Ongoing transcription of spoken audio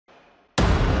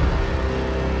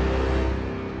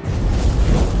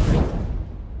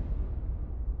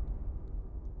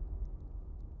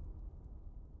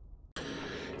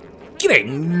G'day,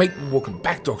 mate, welcome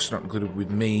back, Docs Not Included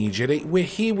with me, Jetty. We're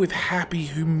here with Happy,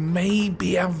 who may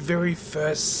be our very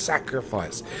first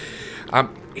sacrifice.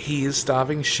 He is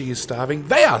starving, she is starving,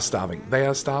 they are starving, they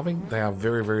are starving, they are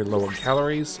very, very low on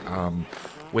calories.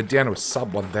 We're down to a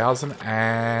sub 1,000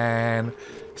 and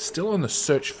still on the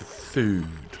search for food.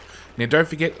 Now, don't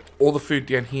forget, all the food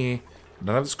down here,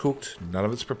 none of it's cooked, none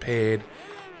of it's prepared.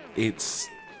 It's,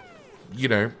 you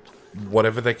know,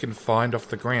 whatever they can find off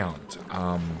the ground.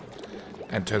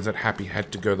 And turns out Happy had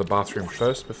to go to the bathroom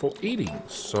first before eating.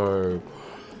 So,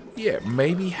 yeah,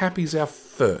 maybe Happy's our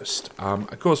first.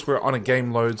 Of course, we're on a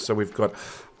game load, so we've got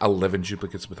 11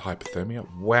 duplicates with hypothermia.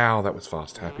 Wow, that was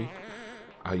fast, Happy.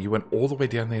 You went all the way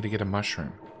down there to get a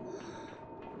mushroom.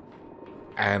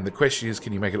 And the question is,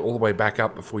 can you make it all the way back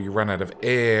up before you run out of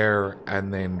air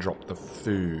and then drop the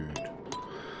food?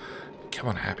 Come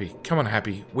on, Happy. Come on,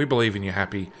 Happy. We believe in you,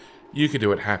 Happy. You can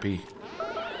do it, Happy.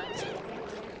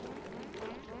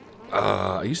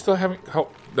 Are you still having... Oh,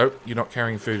 nope, you're not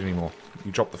carrying food anymore.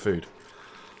 You dropped the food.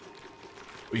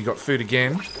 You got food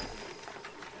again.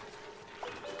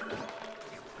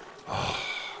 Oh,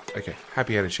 okay,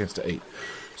 Happy had a chance to eat.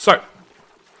 So,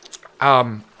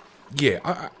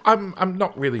 yeah, I'm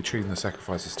not really treating the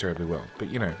sacrifices terribly well. But,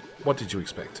 you know, what did you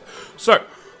expect? So,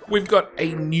 we've got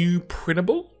a new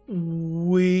printable.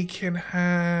 We can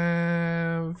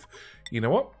have... You know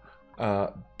what?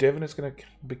 Devon is going to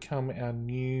become our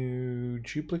new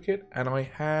duplicate, and I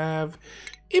have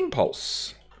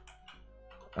Impulse.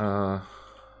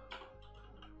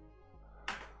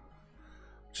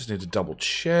 Just need to double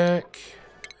check.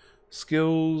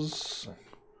 Skills.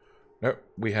 Nope,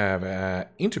 we have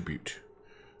Interbute,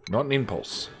 not an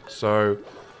Impulse. So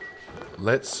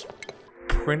let's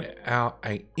print out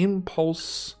a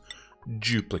Impulse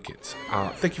duplicate.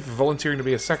 Thank you for volunteering to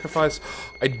be a sacrifice.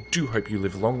 I do hope you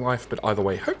live a long life, but either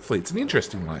way, hopefully it's an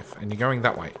interesting life, and you're going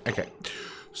that way. Okay,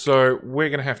 so we're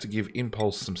going to have to give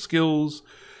Impulse some skills.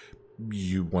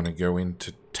 You want to go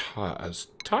into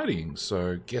tidying,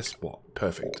 so guess what?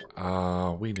 Perfect.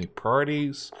 We need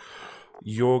priorities.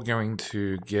 You're going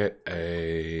to get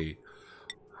a...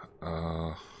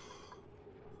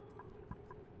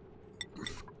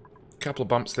 couple of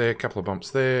bumps there, couple of bumps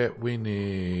there. We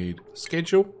need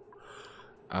schedule.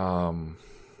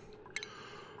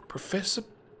 Professor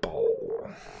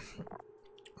Bowl.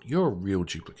 You're a real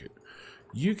duplicate.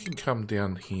 You can come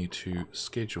down here to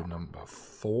schedule number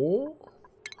 4.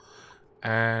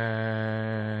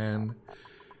 And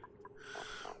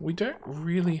we don't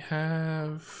really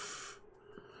have...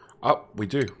 Oh, we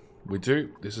do. We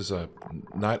do. This is a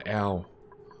night owl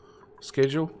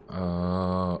schedule.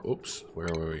 Oops, where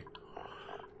were we?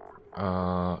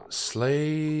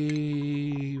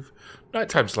 Slave,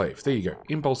 nighttime slave. There you go.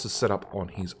 Impulse is set up on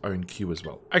his own queue as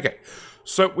well. Okay,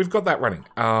 so we've got that running.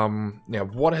 Now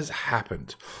what has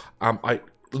happened? I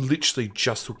literally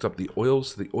just hooked up the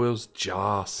oils. The oils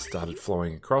just started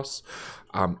flowing across.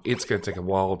 It's going to take a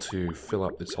while to fill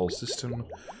up this whole system,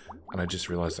 and I just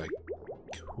realized I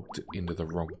hooked it into the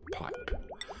wrong pipe.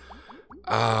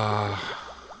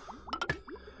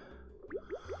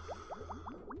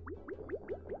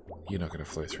 You're not going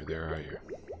to flow through there, are you?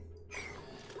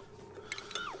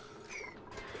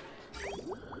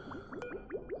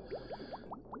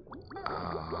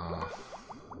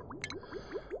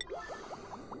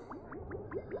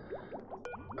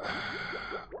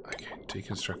 Okay,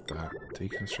 deconstruct that.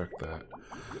 Deconstruct that.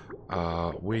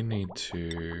 We need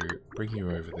to bring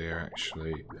you over there,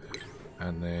 actually.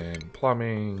 And then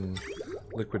plumbing,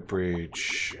 liquid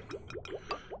bridge.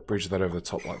 Bridge that over the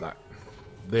top like that.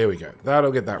 There we go.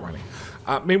 That'll get that running.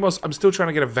 Meanwhile, I'm still trying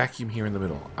to get a vacuum here in the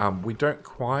middle. We don't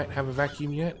quite have a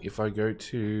vacuum yet. If I go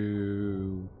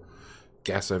to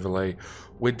gas overlay,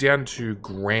 we're down to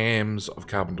grams of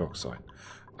carbon dioxide.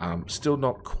 Still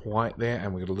not quite there,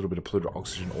 and we've got a little bit of polluted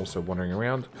oxygen also wandering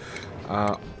around.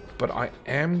 But I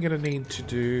am going to need to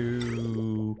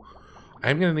do...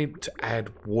 I am going to need to add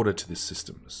water to this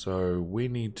system. So we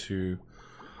need to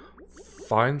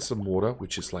find some water,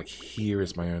 which is like here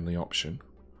is my only option.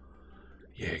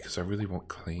 Yeah, because I really want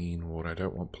clean water. I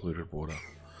don't want polluted water.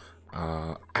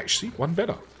 Actually, one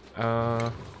better.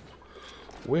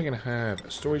 We're going to have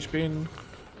a storage bin.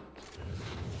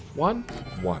 One.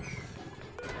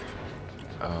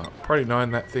 Priority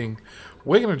 9, that thing.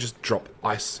 We're going to just drop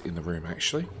ice in the room,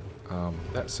 actually.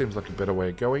 That seems like a better way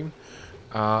of going.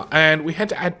 And we had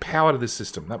to add power to this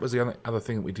system. That was the only other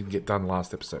thing that we didn't get done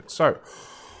last episode. So,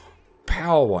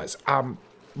 power-wise,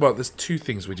 well, there's two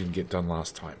things we didn't get done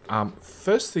last time.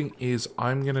 First thing is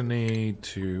I'm going to need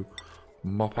to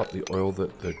mop up the oil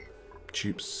that the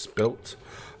tube spilt.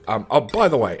 Oh, by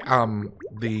the way,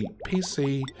 the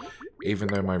PC even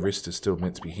though my wrist is still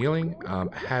meant to be healing.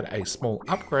 Had a small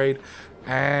upgrade,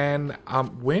 and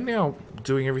we're now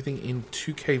doing everything in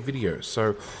 2K video.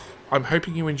 So I'm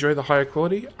hoping you enjoy the higher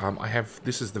quality.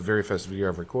 This is the very first video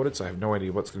I've recorded, so I have no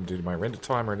idea what's going to do to my render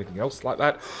time or anything else like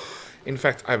that. In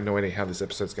fact, I have no idea how this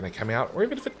episode's going to come out, or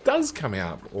even if it does come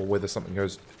out, or whether something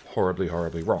goes horribly,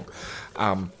 horribly wrong.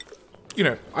 You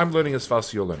know, I'm learning as fast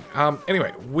as you're learning.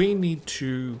 Anyway, we need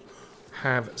to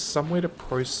have somewhere to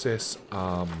process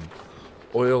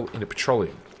oil into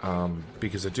petroleum,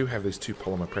 because I do have these 2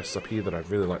 polymer presses up here that I'd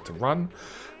really like to run.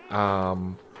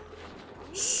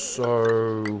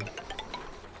 So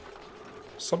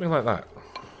something like that.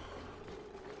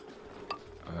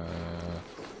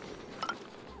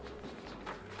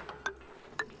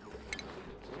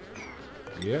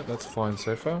 Yeah, that's fine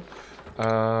so far.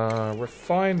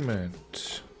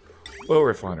 Refinement. Oil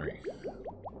refinery.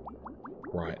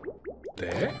 Right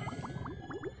there.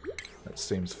 That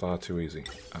seems far too easy.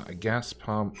 A gas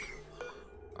pump.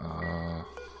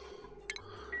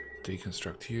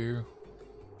 Deconstruct you.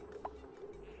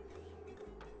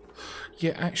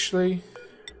 Yeah, actually,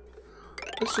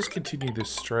 let's just continue this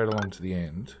straight along to the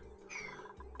end.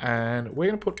 And we're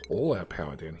going to put all our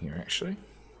power down here, actually.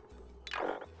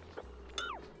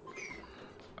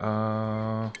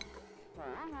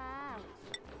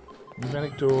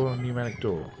 Pneumatic door, pneumatic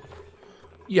door.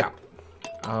 Yeah.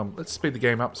 Let's speed the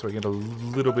game up so we get a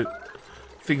little bit...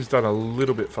 things done a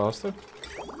little bit faster.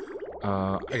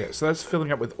 Okay, so that's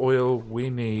filling up with oil. We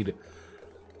need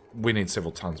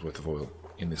several tons worth of oil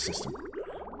in this system.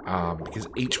 Because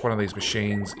each one of these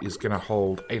machines is going to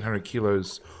hold 800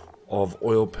 kilos of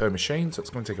oil per machine. So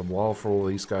it's going to take a while for all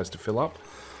these guys to fill up.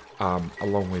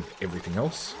 Along with everything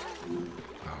else.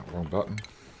 Wrong button.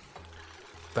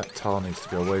 That tile needs to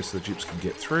go away so the jeeps can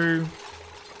get through.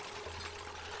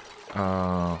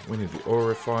 We need the oil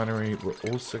refinery. We're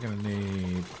also going to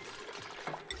need...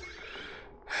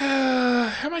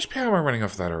 how much power am I running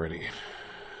off that already?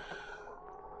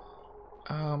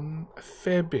 A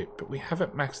fair bit, but we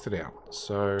haven't maxed it out,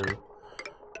 so...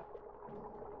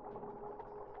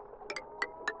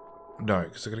 No,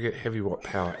 because I've got to get heavy watt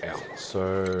power out,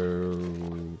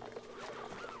 so...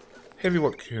 Heavy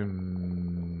watt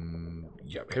can...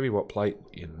 Yep, heavy watt plate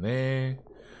in there.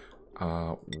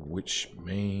 Which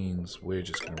means we're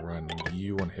just going to run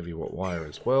you on heavy watt wire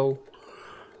as well.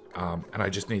 And I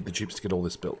just need the jeeps to get all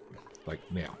this built. Like,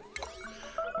 now.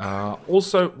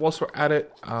 Also, whilst we're at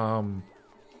it, where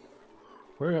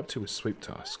are we up to with sweep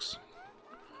tasks?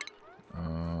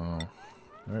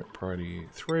 Nope, priority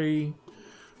 3.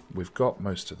 We've got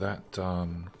most of that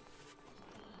done.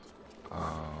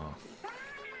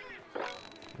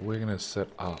 We're going to set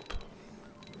up...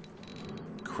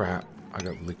 Crap, I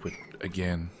got liquid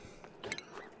again.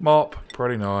 Mop,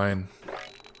 priority 9.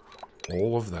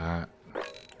 All of that.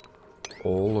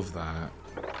 All of that.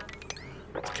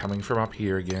 It's coming from up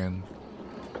here again.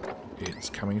 It's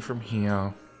coming from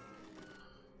here.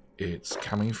 It's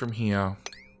coming from here.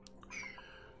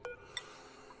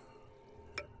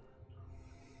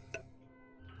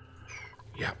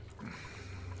 Yeah.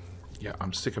 Yeah,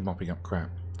 I'm sick of mopping up crap.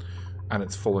 And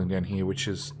it's falling down here, which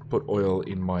has put oil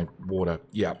in my water.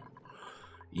 Yep.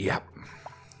 Yep.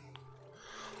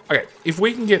 Okay, if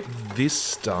we can get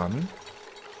this done,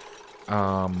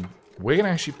 we're going to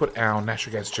actually put our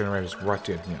natural gas generators right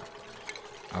down here.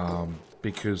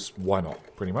 Because why not,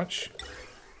 pretty much.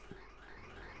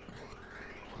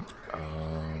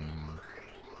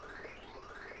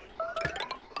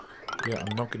 Yeah,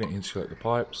 I'm not going to insulate the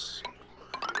pipes.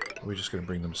 We're just going to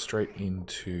bring them straight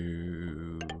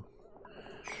into...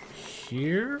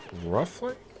 here,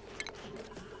 roughly.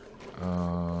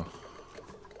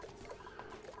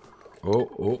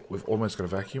 Oh, we've almost got a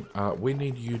vacuum. We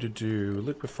need you to do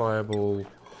liquefiable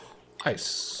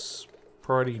ice.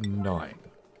 Priority 9.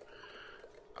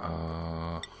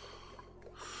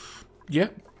 Yeah,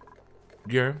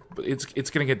 but it's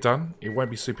going to get done. It won't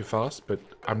be super fast, but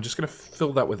I'm just going to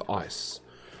fill that with ice.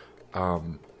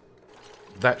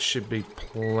 That should be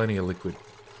plenty of liquid.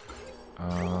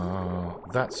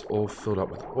 That's all filled up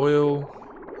with oil.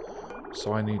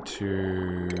 So I need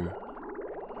to...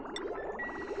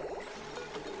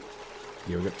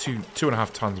 Yeah, we've got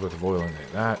 2.5 tons worth of oil in there.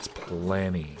 That's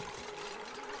plenty.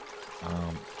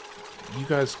 You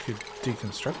guys could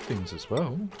deconstruct things as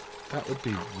well. That would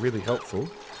be really helpful.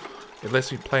 It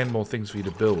lets me plan more things for you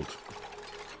to build.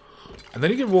 And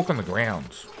then you can walk on the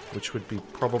ground, which would be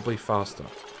probably faster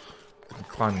than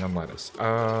climbing on ladders.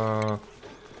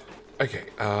 Okay,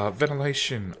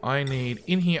 ventilation.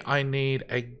 In here I need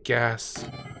a gas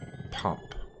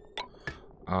pump.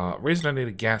 Reason I need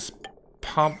a gas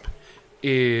pump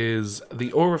is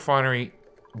the oil refinery,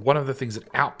 one of the things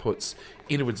it outputs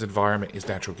into its environment is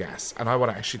natural gas. And I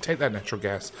want to actually take that natural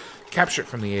gas, capture it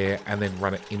from the air, and then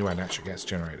run it into our natural gas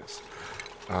generators.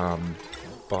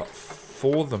 But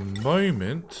for the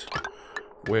moment,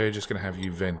 we're just going to have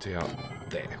you vent out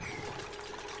there.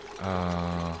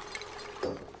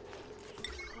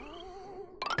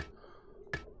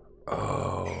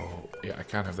 Oh, yeah, I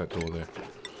can't have that door there.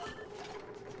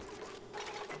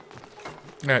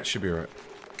 Yeah, it should be right.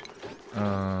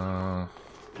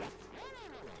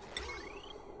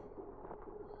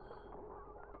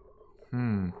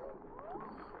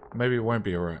 Maybe it won't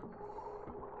be alright.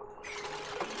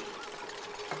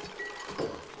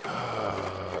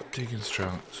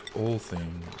 Deconstruct all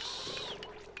things.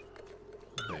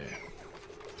 There.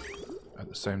 At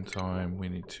the same time, we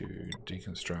need to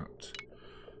deconstruct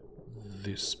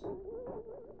this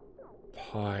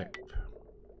pipe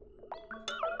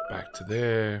back to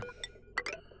there.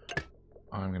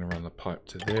 I'm going to run the pipe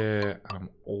to there. I'm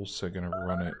also going to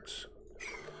run it.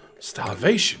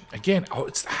 Starvation again. Oh,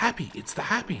 it's the happy. It's the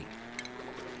happy.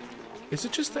 Is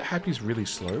it just that happy's really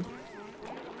slow?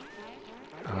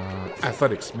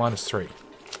 Athletics -3.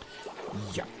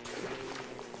 Yeah.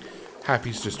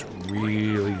 Happy's just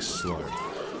really slow.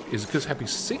 Is it because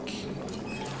Happy's sick?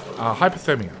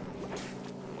 Hypothermia.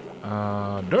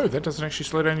 No, that doesn't actually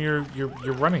slow down your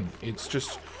running. It's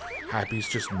just Happy's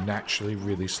just naturally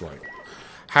really slow.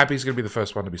 Happy's going to be the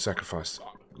first one to be sacrificed.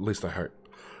 At least I hope.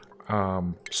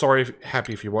 Sorry,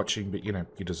 Happy, if you're watching, but you know,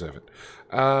 you deserve it.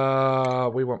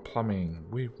 We want plumbing.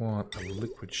 We want a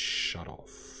liquid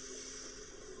shutoff.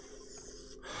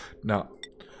 No.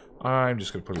 I'm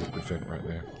just going to put a liquid vent right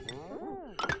there.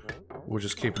 We'll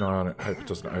just keep an eye on it, hope it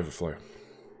doesn't overflow.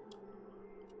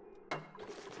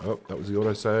 Oh, that was the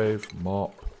autosave.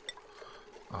 Mop.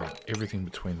 Everything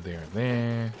between there and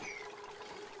there.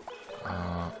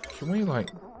 Can we, like,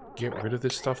 get rid of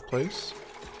this stuff, please?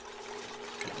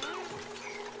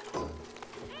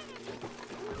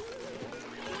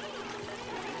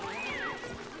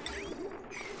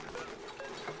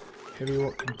 Heavy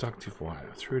watt conductive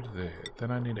wire through to there.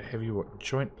 Then I need a heavy watt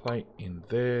joint plate in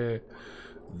there.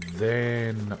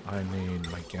 Then I need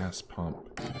my gas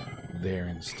pump there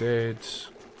instead.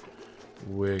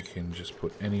 We can just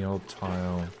put any old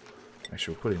tile.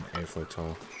 Actually, we'll put in airflow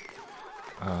tile.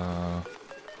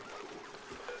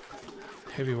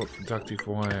 Heavy watt conductive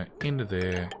wire into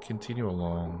there. Continue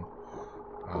along.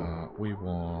 We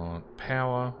want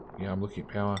power. Yeah, I'm looking at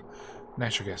power.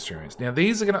 Natural gas generators. Now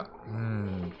these are gonna.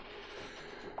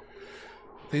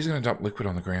 These are gonna dump liquid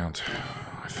on the ground.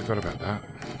 I forgot about that.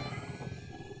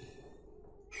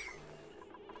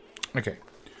 Okay.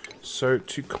 So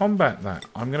to combat that,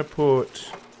 I'm gonna put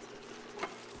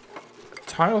a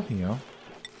tile here,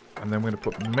 and then we're gonna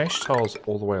put mesh tiles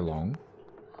all the way along.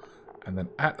 And then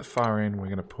at the far end, we're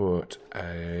going to put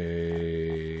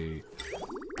a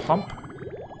pump.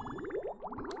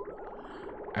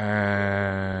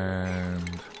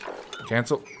 And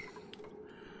cancel.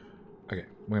 Okay,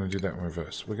 we're going to do that in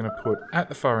reverse. We're going to put, at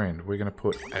the far end, we're going to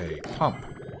put a pump.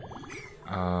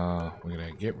 We're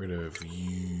going to get rid of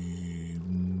you.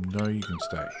 No, you can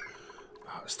stay.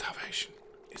 Oh, starvation.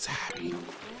 It's happy.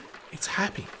 It's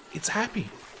happy. It's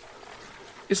happy.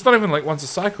 It's not even like once a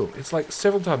cycle. It's like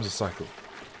several times a cycle.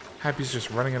 Happy's just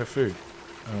running out of food.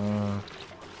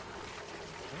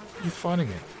 You're finding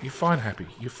it. You're fine, Happy.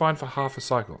 You're fine for half a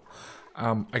cycle.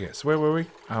 Okay, so where were we?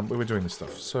 We were doing this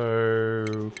stuff.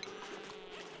 So...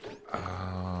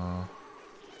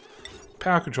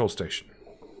 power control station.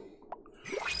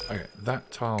 Okay,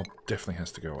 that tile definitely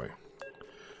has to go away.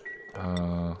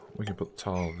 We can put the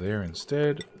tile there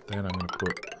instead. Then I'm going to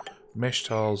put... mesh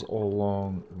tiles all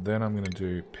along. Then I'm going to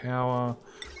do power,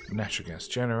 natural gas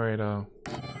generator,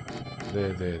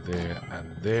 there,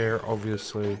 and there,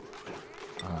 obviously.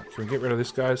 Can we get rid of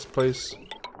this, guys, please?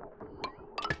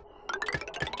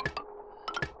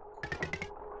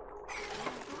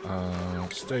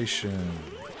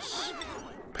 Stations.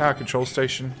 Power control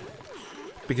station.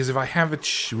 Because if I have it...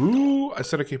 Ooh, I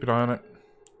said I'd keep an eye on it.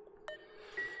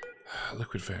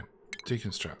 Liquid vent.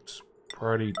 Deconstruct.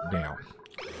 Priority now.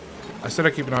 I said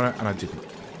I'd keep an eye on it, and I didn't.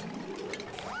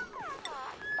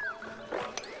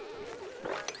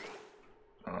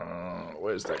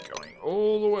 Where's that going?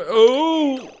 All the way...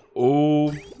 Oh!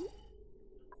 Oh!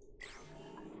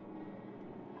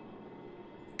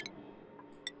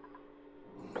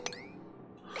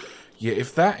 Yeah,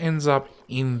 if that ends up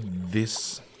in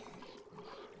this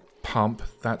pump,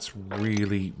 that's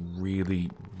really,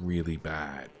 really, really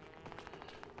bad.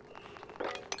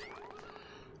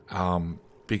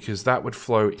 Because that would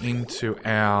flow into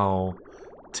our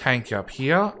tank up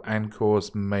here and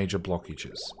cause major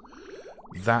blockages.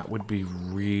 That would be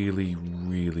really,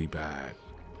 really bad.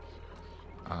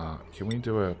 Can we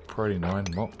do a Priority 9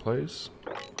 mop, please?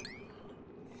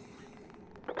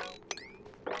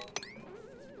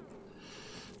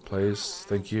 Please,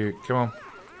 thank you. Come on.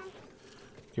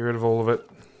 Get rid of all of it.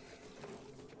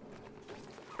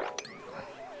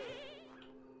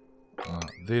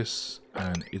 This,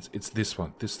 and it's this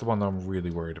one. This is the one that I'm really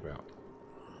worried about.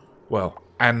 Well,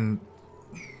 and...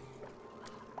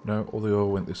 no, all the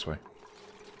oil went this way.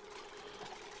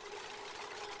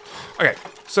 Okay,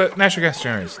 so natural gas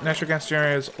generators. Natural gas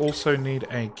generators also need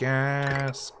a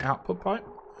gas output pipe.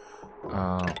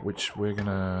 Which we're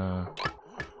gonna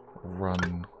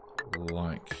run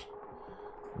like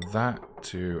that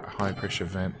to a high pressure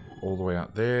vent all the way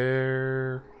out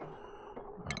there.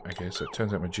 Okay, so it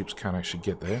turns out my dupes can't actually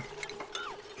get there.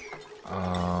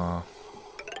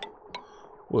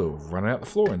 We'll run out the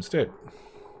floor instead.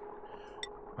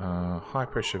 High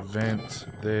pressure vent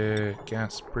there,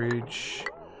 gas bridge,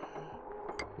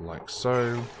 like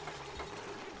so.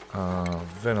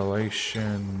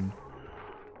 Ventilation.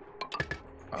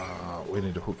 We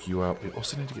need to hook you up. We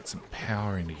also need to get some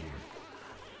power into you.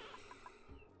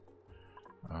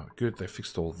 Good, they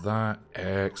fixed all that.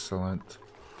 Excellent.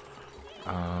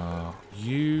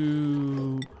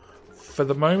 You, for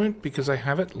the moment, because I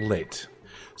have it, lead.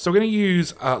 So we're going to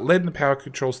use lead in the power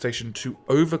control station to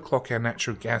overclock our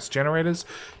natural gas generators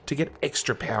to get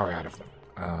extra power out of them.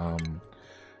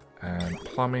 And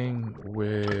plumbing,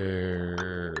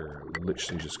 we're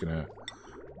literally just going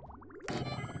to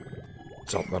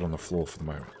dump that on the floor for the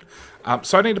moment.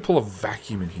 So I need to pull a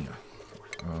vacuum in here.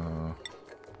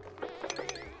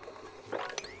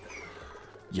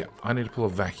 Yeah, I need to pull a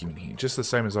vacuum in here. Just the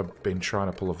same as I've been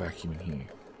trying to pull a vacuum in here.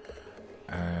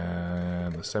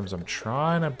 And the same as I'm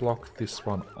trying to block this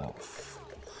one off.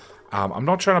 I'm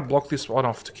not trying to block this one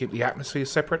off to keep the atmosphere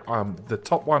separate. The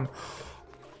top one,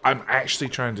 I'm actually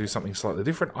trying to do something slightly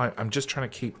different. I'm just trying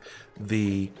to keep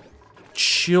the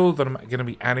chill that I'm going to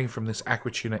be adding from this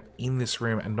aqua tuna in this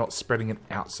room and not spreading it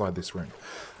outside this room.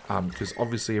 Because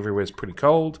obviously everywhere's pretty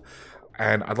cold.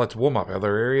 And I'd like to warm up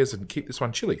other areas and keep this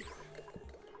one chilly.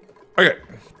 Okay,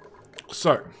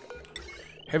 so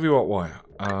heavy white wire.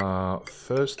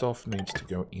 First off, needs to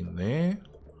go in there.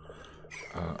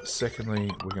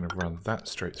 Secondly, we're going to run that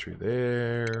straight through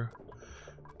there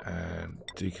and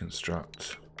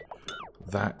deconstruct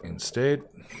that instead.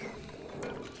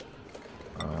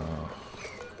 I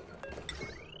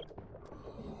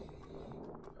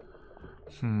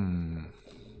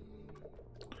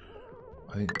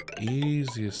think the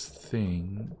easiest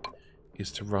thing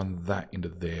is to run that into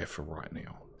there for right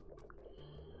now.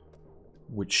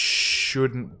 Which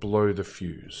shouldn't blow the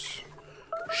fuse.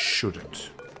 Shouldn't.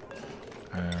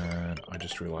 And I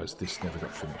just realized this never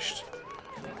got finished.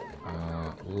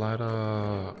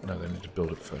 Ladder... no, they need to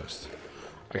build it first.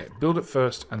 Okay, build it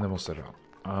first and then we'll set it up.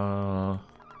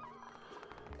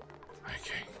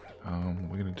 Okay.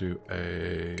 We're going to do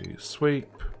a sweep.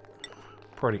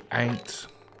 Priority 8.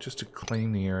 Just to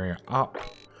clean the area up.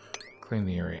 Clean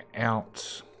the area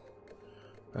out.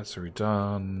 That's already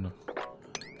done.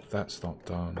 That's not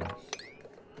done.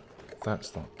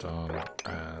 That's not done.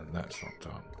 And that's not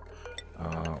done.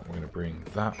 We're going to bring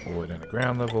that all the way down to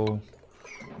ground level.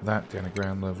 That down to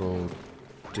ground level.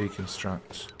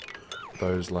 Deconstruct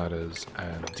those ladders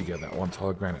and dig out that one tile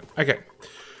of granite. Okay.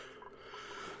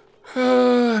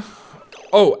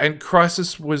 Oh, and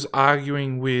Crisis was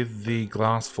arguing with the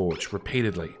glass forge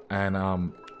repeatedly.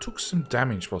 And took some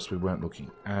damage whilst we weren't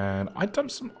looking. And I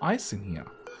dumped some ice in here.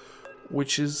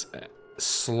 Which is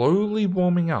slowly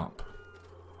warming up.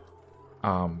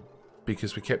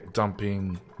 Because we kept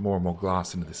dumping more and more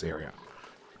glass into this area.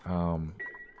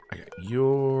 Okay,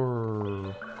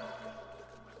 you're...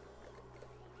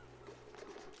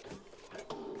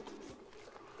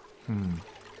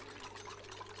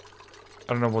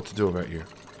 I don't know what to do about you.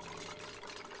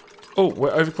 Oh,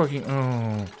 we're overclocking.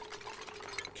 Oh.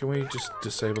 Can we just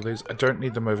disable these? I don't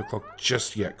need them overclocked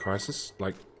just yet, Crisis.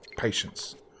 Like,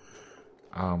 patience.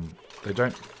 They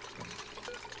don't...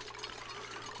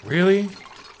 Really?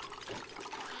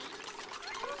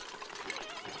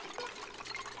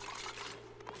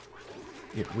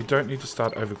 Yeah, we don't need to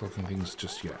start overclocking things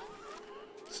just yet.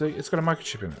 See, it's got a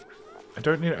microchip in it. I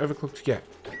don't need it overclocked yet.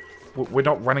 We're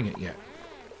not running it yet.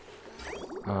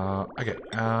 Okay,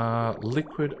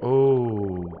 liquid,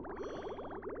 oh.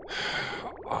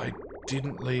 I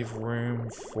didn't leave room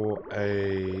for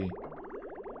a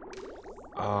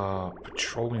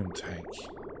petroleum tank.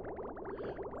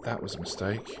 That was a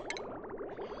mistake.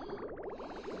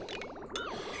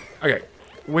 Okay,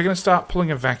 we're going to start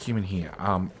pulling a vacuum in here.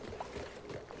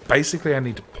 Basically, I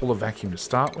need to pull a vacuum to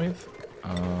start with.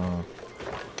 I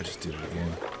just did it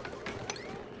again.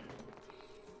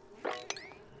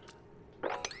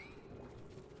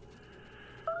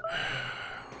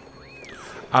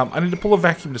 I need to pull a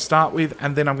vacuum to start with,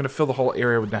 and then I'm going to fill the whole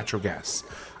area with natural gas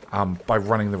by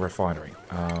running the refinery.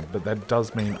 But that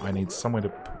does mean I need somewhere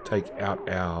to take out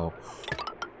our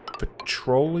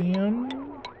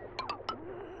petroleum.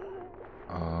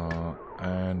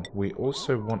 And we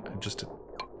also want just a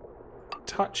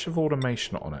touch of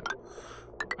automation on it.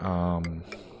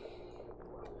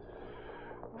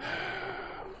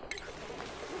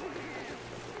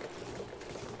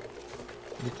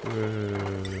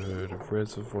 Liquid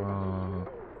reservoir.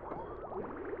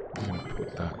 We're going to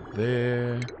put that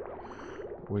there.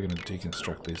 We're going to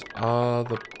deconstruct these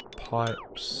other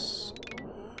pipes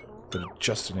that are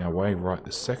just in our way right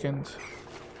this second.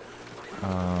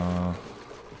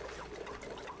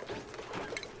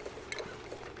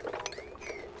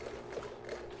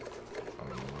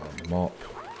 Mop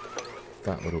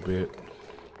that little bit.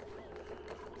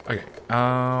 Okay,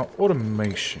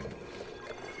 automation.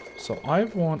 So I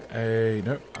want a,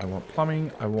 nope, I want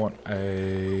plumbing, I want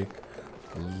a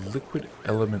liquid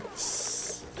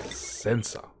elements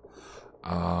sensor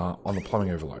on the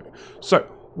plumbing overload. So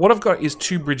what I've got is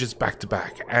two bridges back to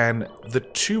back, and the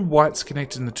two whites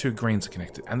connected and the two greens are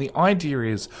connected. And the idea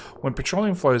is when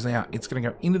petroleum flows out, it's going to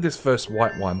go into this first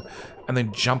white one and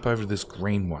then jump over to this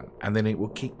green one, and then it will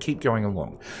keep going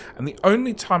along. And the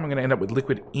only time I'm going to end up with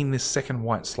liquid in this second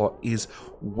white slot is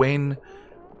when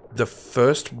the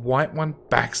first white one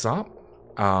backs up,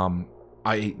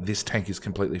 i.e. this tank is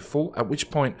completely full, at which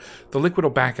point the liquid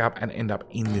will back up and end up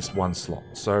in this one slot.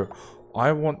 So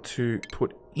I want to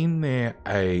put in there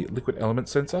a liquid element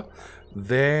sensor.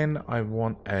 Then I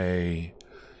want a,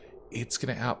 it's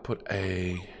going to output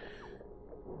a,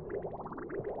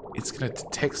 it's going to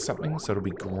detect something, so it'll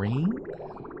be green.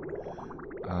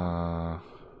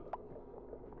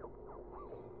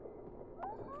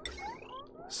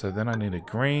 So then I need a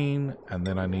green, and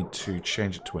then I need to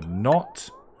change it to a knot,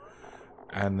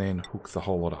 and then hook the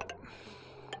whole lot up.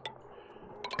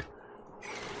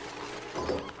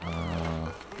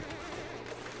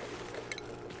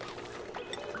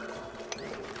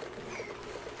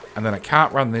 And then I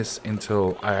can't run this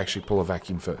until I actually pull a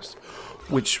vacuum first,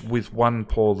 which with one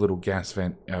poor little gas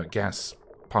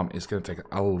pump is going to take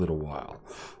a little while.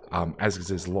 As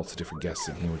there's lots of different gases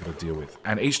in here we've got to deal with.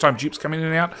 And each time dupes come in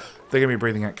and out, they're going to be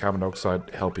breathing out carbon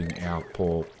dioxide, helping our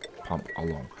poor pump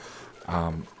along.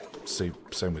 See,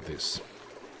 same with this.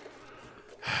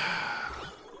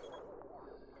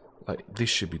 Like, this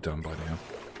should be done by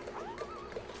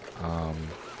now.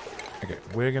 Okay,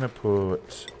 we're going to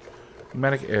put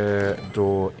pneumatic air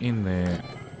door in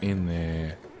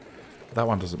there. That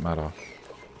one doesn't matter.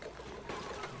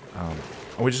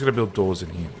 And we're just going to build doors in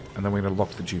here, and then we're going to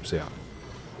lock the dupes out.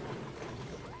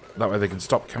 That way they can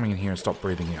stop coming in here and stop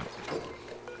breathing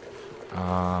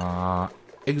out.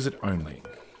 Exit only.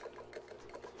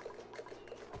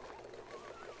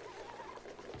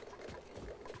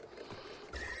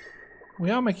 We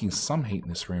are making some heat in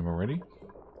this room already.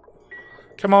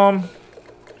 Come on.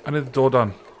 I need the door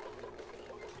done.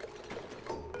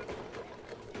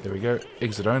 There we go.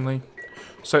 Exit only.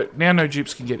 So now no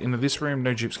dupes can get into this room,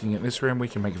 no dupes can get in this room. We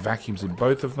can make vacuums in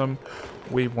both of them.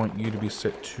 We want you to be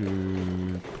set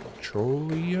to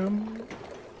petroleum.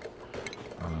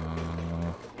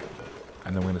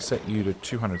 And then we're going to set you to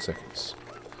 200 seconds.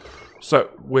 So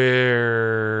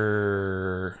we're...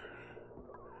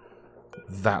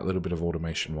 that little bit of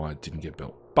automation wire didn't get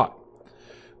built. But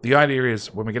the idea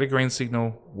is when we get a green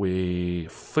signal, we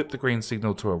flip the green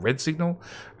signal to a red signal,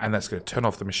 and that's going to turn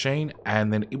off the machine,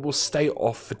 and then it will stay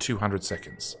off for 200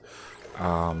 seconds.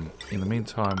 In the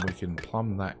meantime, we can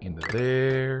plumb that into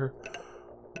there.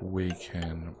 We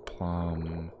can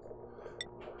plumb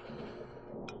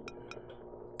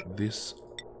this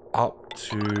up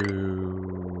to...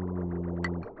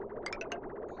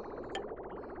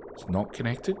 it's not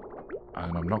connected,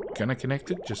 and I'm not going to connect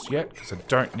it just yet, because I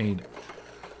don't need...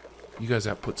 you guys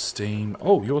output steam.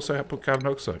 Oh, you also output carbon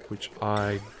dioxide, which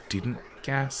I didn't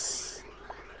gas.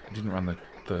 I didn't run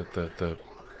the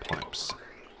pipes.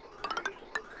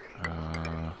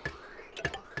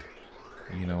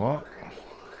 You know what?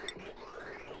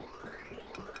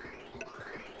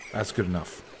 That's good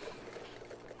enough.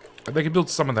 They can build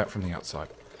some of that from the outside.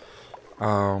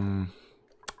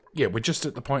 Yeah, we're just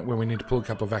at the point where we need to pull a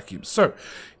couple of vacuums. So,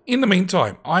 in the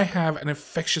meantime, I have an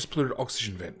infectious polluted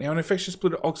oxygen vent. Now, an infectious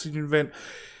polluted oxygen vent,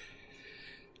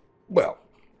 well,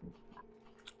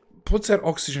 puts out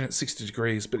oxygen at 60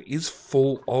 degrees, but it is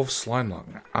full of slime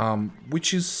lung,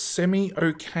 which is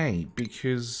semi-okay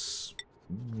because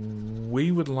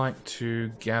we would like to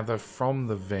gather from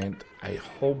the vent a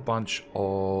whole bunch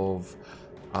of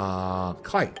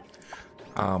clay,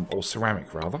 or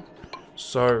ceramic rather.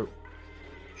 So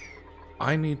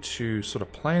I need to sort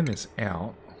of plan this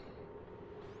out.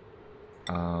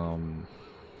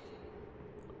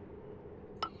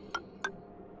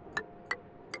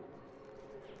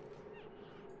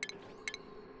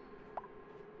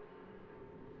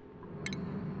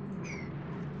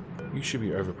 You should be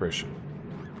overpressured.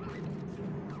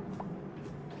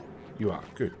 You are.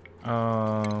 Good.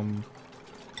 Oxygen.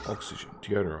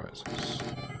 Deodorizers.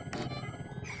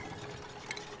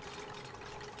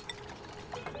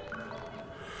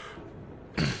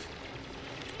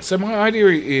 So my idea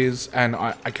is, and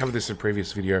I covered this in a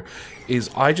previous video, is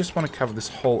I just want to cover this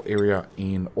whole area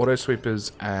in auto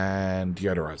sweepers and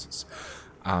deodorizers.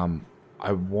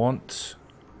 I want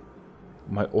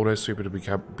my auto sweeper to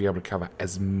be able to cover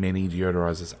as many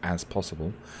deodorizers as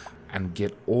possible and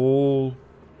get all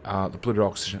the polluted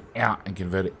oxygen out and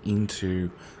convert it into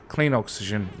clean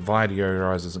oxygen via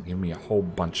deodorizers and give me a whole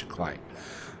bunch of clay.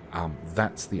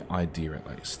 That's the idea, at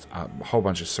least. A whole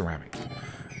bunch of ceramic.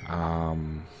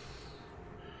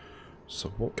 So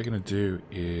what we're going to do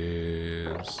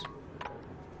is...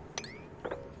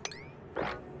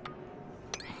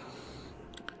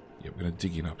 yeah, we're going to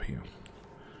dig in up here.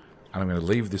 And I'm going to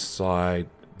leave this side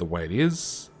the way it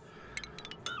is.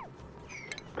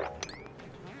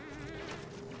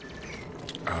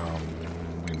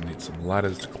 We're going to need some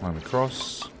ladders to climb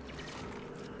across.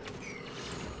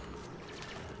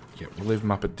 Yeah, we'll leave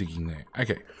them up at digging there.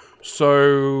 Okay,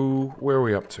 so where are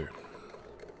we up to?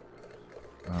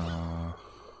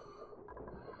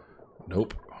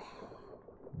 Nope.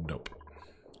 Nope.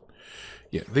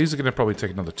 Yeah, these are going to probably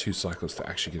take another 2 cycles to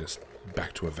actually get us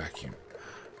back to a vacuum.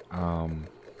 And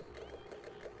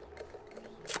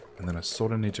then I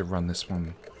sort of need to run this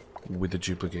one with a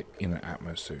duplicate in an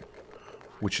Atmos suit,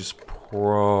 which is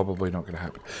probably not going to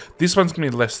happen. This one's going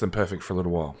to be less than perfect for a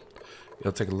little while.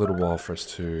 It'll take a little while for us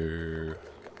to...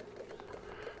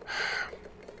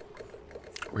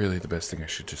 Really, the best thing I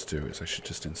should just do is I should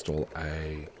just install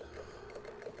a...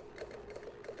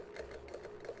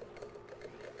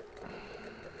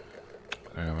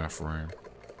 I don't have enough room.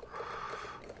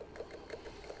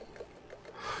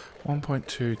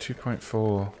 1.2,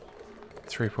 2.4,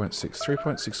 3.6,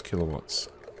 3.6 kilowatts.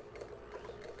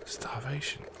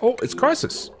 Starvation. Oh, it's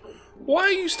Crisis. Why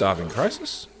are you starving,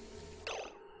 Crisis?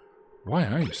 Why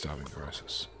are you starving,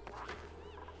 Crisis?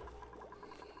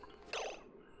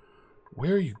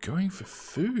 Where are you going for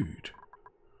food?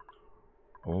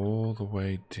 All the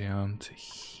way down to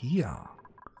here.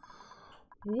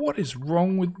 What is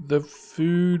wrong with the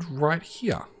food right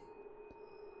here?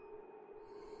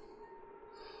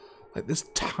 Like, there's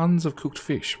tons of cooked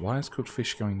fish. Why is cooked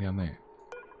fish going down there?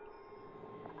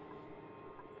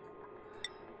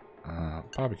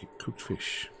 Barbecue, cooked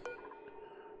fish.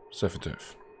 Surf and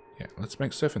turf. Yeah, let's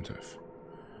make surf and turf.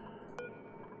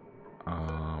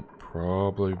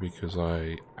 Probably because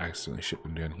I accidentally shipped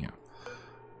them down here.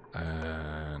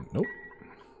 Nope.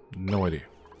 No idea.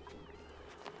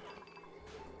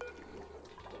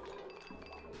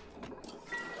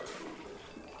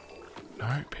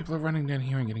 No, people are running down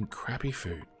here and getting crappy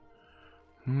food.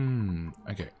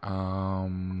 Okay.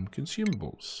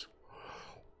 Consumables.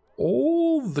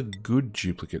 All the good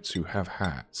duplicates who have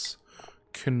hats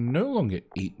can no longer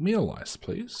eat meal ice,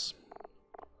 please.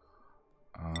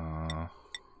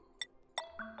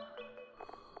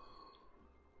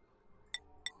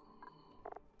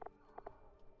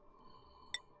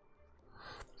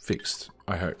 Fixed,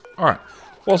 I hope. Alright.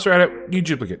 Whilst we're at it, new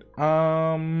duplicate.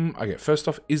 Okay, first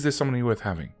off, is there somebody worth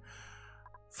having?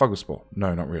 Fungal spore.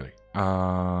 No, not really.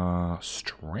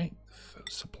 Strength.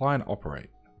 Supply and operate.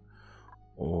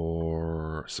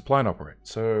 Or supply and operate.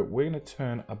 So we're going to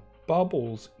turn a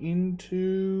bubbles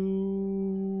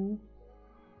into...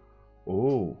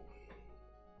 Oh.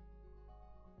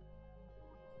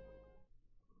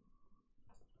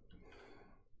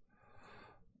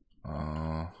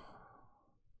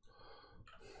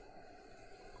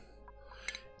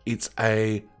 It's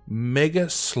a Mega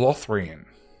Slothrian.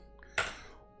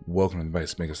 Welcome to the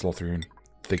base, Mega Slothrian.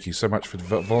 Thank you so much for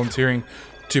volunteering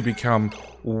to become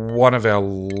one of our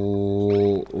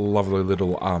lovely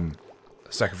little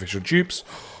sacrificial dupes.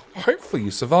 Hopefully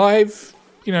you survive.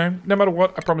 You know, no matter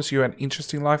what, I promise you an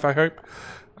interesting life, I hope.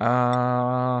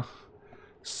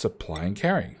 Supply and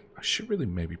carry. I should really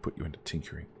maybe put you into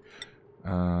tinkering.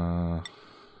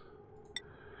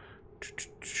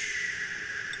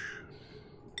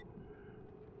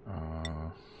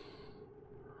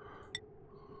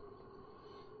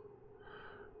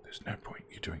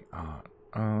 doing art.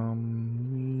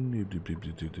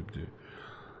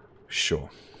 Sure.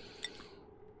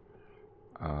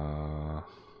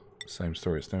 Same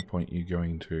story. It's no point you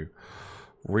going to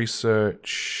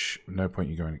research. No point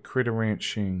you going to critter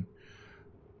ranching.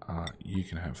 You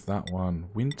can have that one.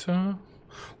 Winter.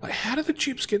 Like, how do the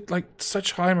dupes get like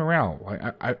such high morale? Like,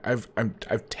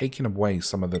 I've taken away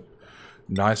some of the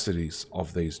niceties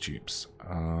of these dupes.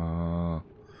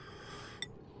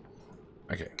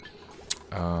 Okay.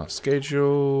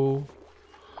 Schedule.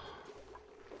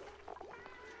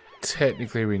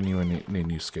 Technically, we need a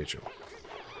new schedule.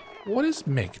 What is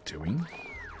Meg doing?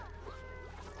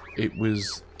 It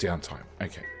was downtime.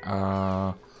 Okay.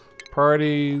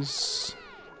 Priorities.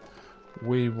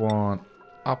 We want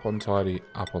up on tidy,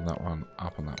 up on that one,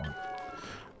 up on that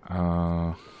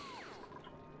one.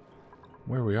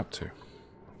 Where are we up to?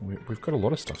 We've got a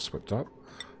lot of stuff swept up.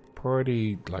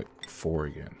 Priority, like, 4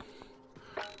 again.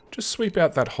 Just sweep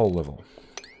out that whole level.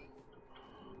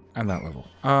 And that level.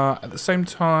 At the same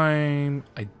time,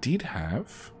 I did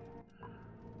have...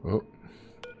 Oh.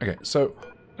 Okay, so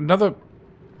another...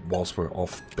 Whilst we're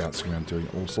off bouncing around doing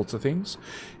all sorts of things,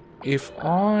 if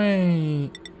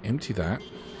I empty that,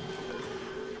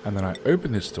 and then I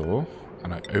open this door,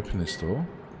 and I open this door,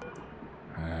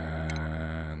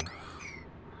 and...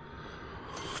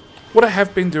 What I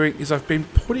have been doing is I've been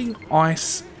putting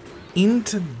ice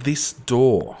into this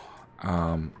door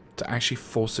to actually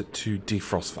force it to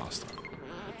defrost faster.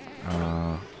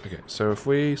 Okay, so if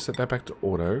we set that back to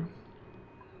auto...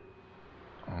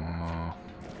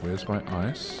 where's my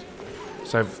ice?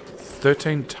 So I have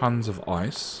 13 tons of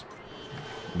ice.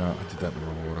 No, I did that in the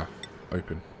wrong order.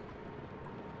 Open.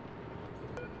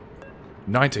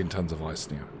 19 tons of ice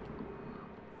now.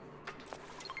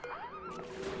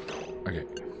 Okay.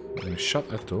 I'm going to shut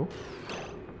that door.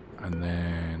 And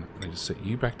then I need to set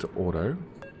you back to auto.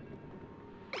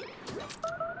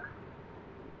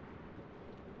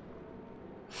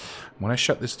 When I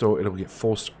shut this door, it'll get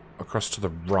forced across to the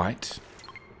right.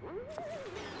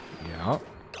 Yeah.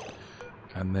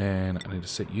 And then I need to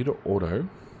set you to auto.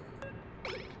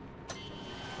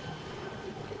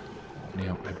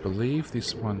 Now, I believe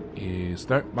this one is...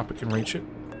 No, Muppet can reach it.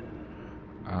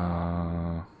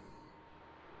 The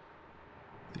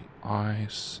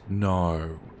ice...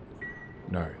 No.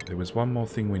 No, there was one more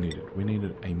thing we needed. We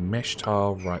needed a mesh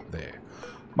tile right there.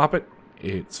 Muppet,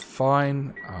 it's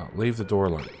fine. Leave the door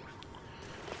alone.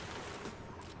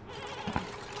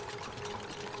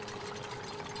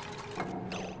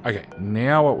 Okay,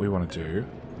 now what we want to do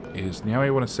is... Now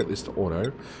we want to set this to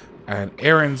auto. And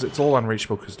errands, it's all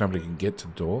unreachable because nobody can get to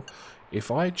the door. If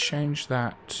I change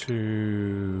that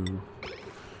to...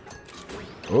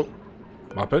 Oh,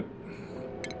 Muppet.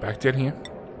 Back down here.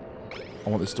 I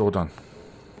want this door done.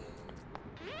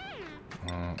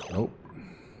 Nope.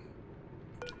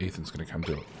 Ethan's going to come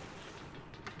do it.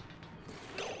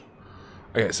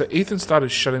 Okay, so Ethan started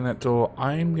shutting that door.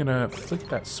 I'm going to flick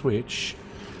that switch.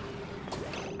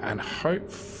 And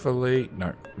hopefully...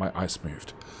 No, my ice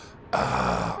moved.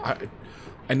 I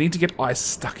need to get ice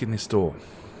stuck in this door.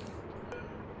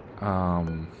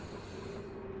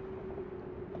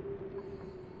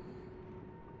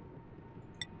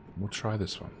 We'll try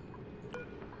this one.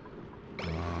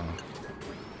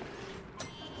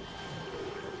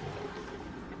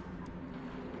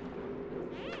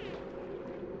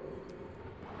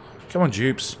 Come on,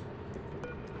 dupes.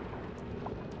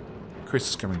 Chris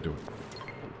is coming to do it.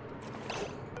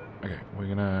 Okay, we're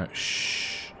gonna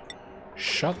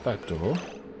shut that door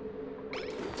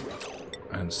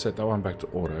and set that one back to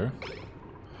auto.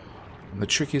 And the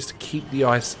trick is to keep the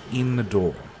ice in the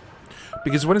door,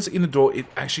 because when it's in the door, it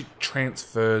actually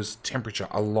transfers temperature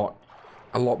a lot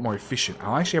more efficient.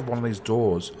 I actually have one of these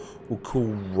doors will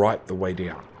cool right the way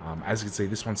down. As you can see,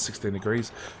 this one's 16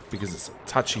 degrees because it's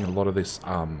touching a lot of this,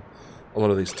 a lot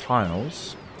of these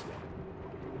tiles.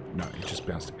 No, it just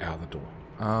bounced out of the door.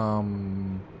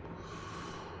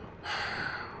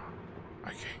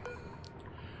 Okay.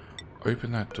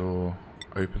 Open that door.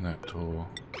 Open that door.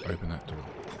 Open that door.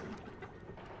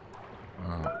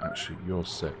 Actually, you're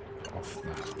set off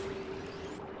that.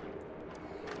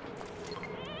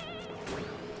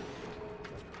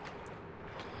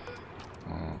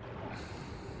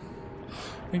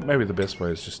 I think maybe the best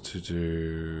way is just to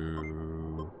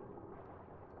do...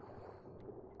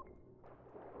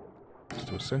 Just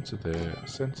do a sensor there, a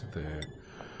sensor there.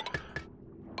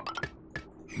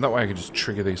 That way I can just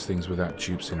trigger these things without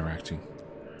dupes interacting.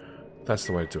 That's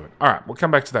the way to do it. Alright, we'll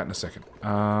come back to that in a second.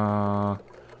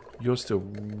 You're still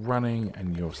running,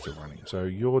 and you're still running. So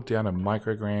you're down to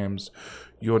micrograms.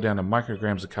 You're down to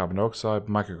micrograms of carbon dioxide,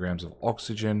 micrograms of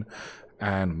oxygen.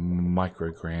 and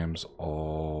micrograms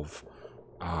of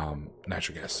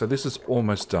natural gas. So this is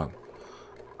almost done.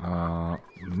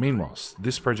 Meanwhile,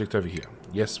 this project over here.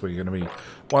 Yes, we're going to be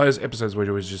one of those episodes where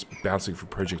we're just bouncing from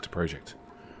project to project.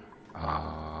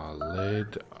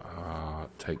 Lead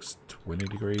takes 20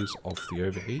 degrees off the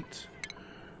overheat,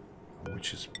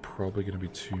 which is probably going to be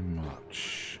too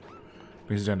much.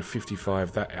 Brings it down to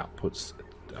 55. That outputs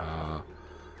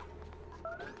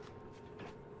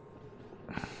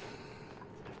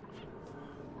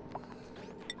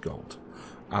gold.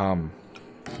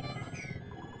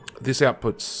 This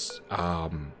outputs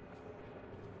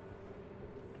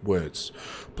words.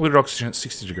 Polluted oxygen at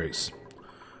 60 degrees.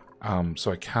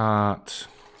 So I can't...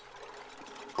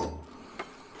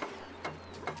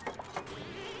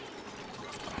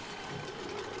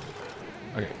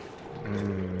 Okay.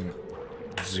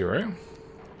 0.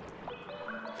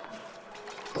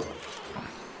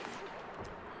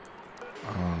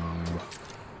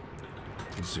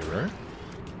 Zero.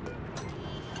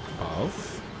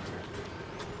 Of.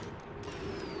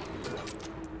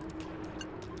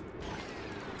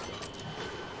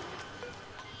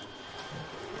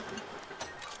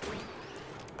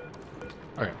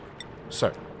 Okay,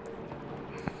 so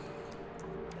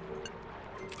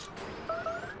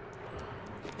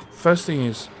first thing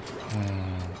is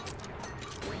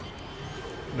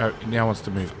no, it now wants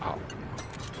to move up.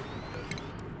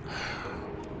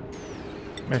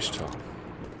 Mesh tile.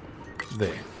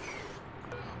 There.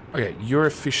 Okay, you're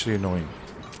officially annoying.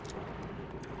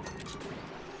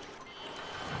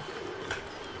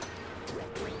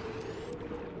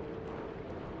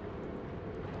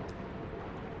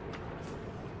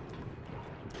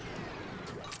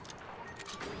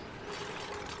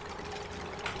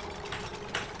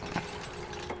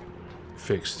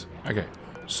 Fixed. Okay,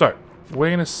 so we're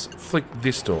gonna flick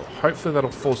this door. Hopefully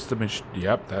that'll force the machine.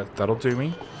 Yep, that'll do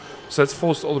me. So let's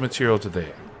force all the material to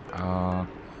there.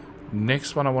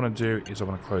 Next one I want to do is I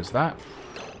want to close that,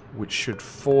 which should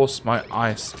force my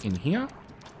ice in here.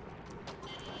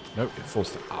 Nope, it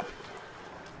forced it up.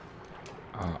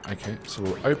 Okay, so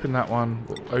we'll open that one.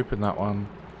 We'll open that one.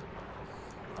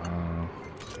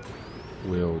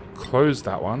 We'll close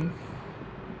that one.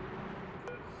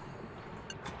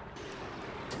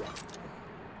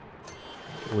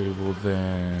 We will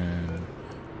then...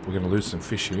 We're going to lose some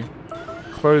fish here.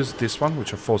 Close this one,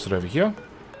 which will force it over here.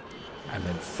 And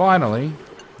then finally,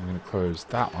 I'm going to close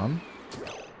that one,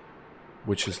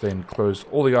 which has then closed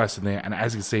all the ice in there. And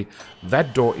as you can see,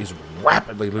 that door is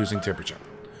rapidly losing temperature.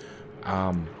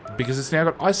 Because it's now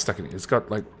got ice stuck in it. It's got,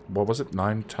 like, what was it,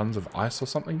 9 tons of ice or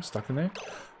something stuck in there.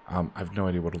 I have no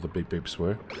idea what all the beep beeps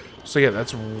were. So yeah,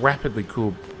 that's rapidly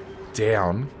cooled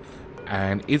down.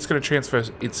 And it's going to transfer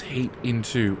its heat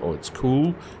into, or its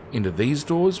cool, into these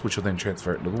doors, which will then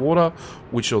transfer it into the water,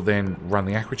 which will then run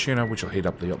the aqua tuner, which will heat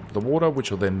up the water,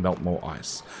 which will then melt more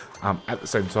ice. At the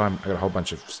same time, I got a whole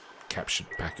bunch of captured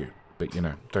paku, but you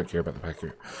know, don't care about the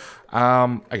paku.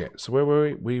 Okay, so where were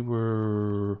we? We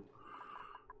were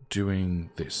doing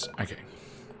this. Okay,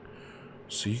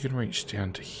 so you can reach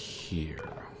down to here.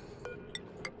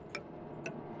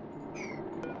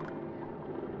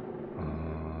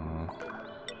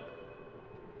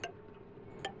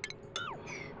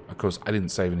 Of course, I didn't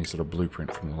save any sort of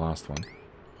blueprint from the last one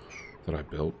that I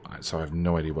built, so I have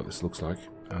no idea what this looks like.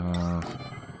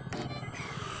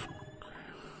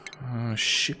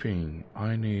 Shipping.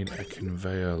 I need a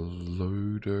conveyor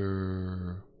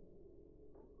loader.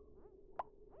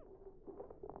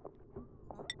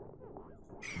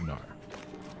 No.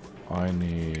 I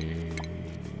need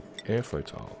airflow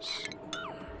tiles.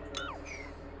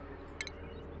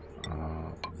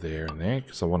 There and there,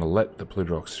 because I want to let the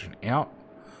polluted oxygen out.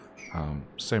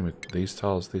 Same with these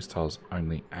tiles. These tiles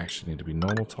only actually need to be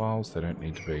normal tiles. They don't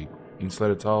need to be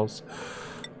insulated tiles.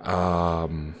 I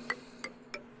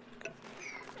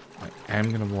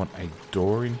am going to want a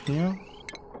door in here.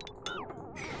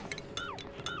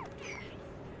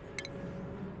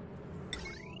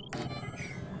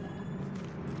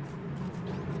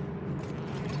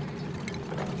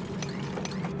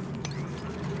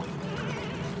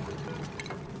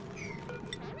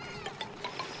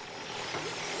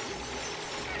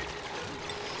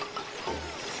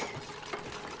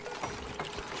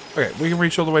 Okay, we can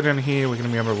reach all the way down here. We're going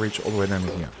to be able to reach all the way down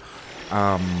here.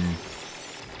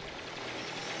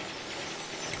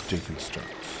 Deconstruct.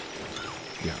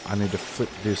 Yeah, I need to flip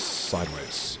this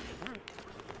sideways.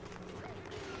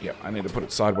 Yeah, I need to put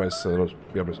it sideways so it'll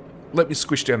be able to let me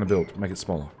squish down the build, make it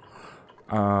smaller.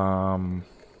 Alright,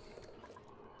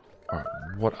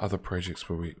 what other projects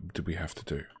did we have to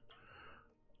do?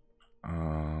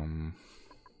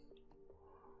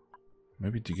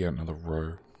 Maybe dig out another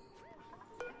row.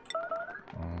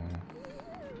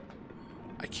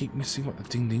 I keep missing what the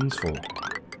ding-ding's for.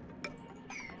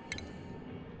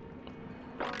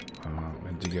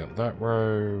 And dig out that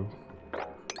row.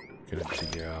 Gonna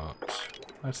dig out...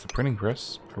 That's the printing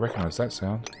press. I recognise that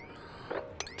sound.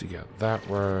 Dig out that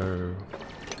row.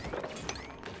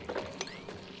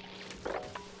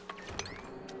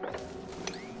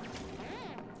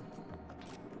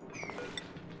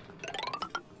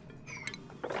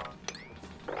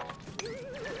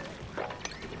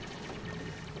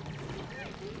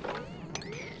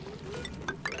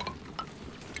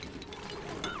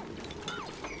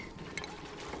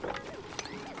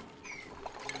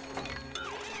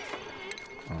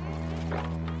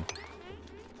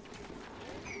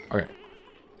 Okay.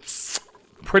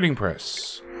 Printing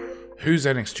press. Who's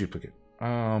our next duplicate?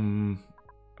 I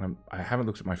haven't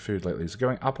looked at my food lately. Is it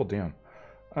going up or down?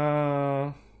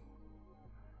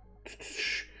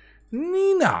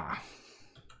 Nina.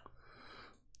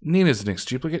 Nina's the next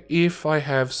duplicate. If I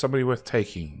have somebody worth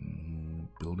taking.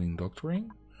 Building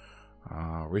doctoring?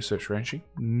 Research ranching?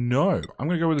 No. I'm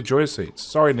going to go with the joy seats.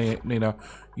 Sorry, Nina.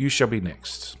 You shall be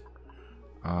next.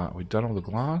 We done all the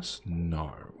glass?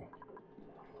 No.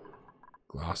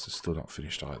 Glass is still not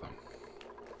finished either.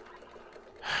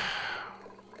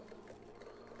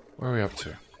 Where are we up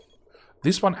to?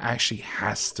 This one actually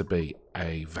has to be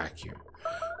a vacuum.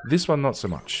 This one, not so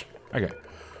much. Okay.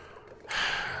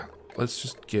 Let's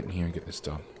just get in here and get this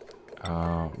done.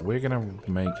 We're going to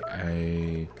make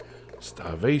a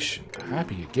starvation.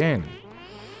 Happy again.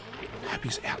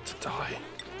 Happy's out to die.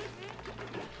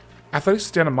 Athletics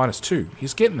is down to -2.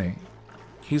 He's getting there.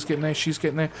 He's getting there. She's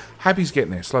getting there. Happy's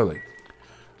getting there slowly.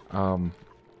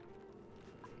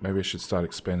 Maybe I should start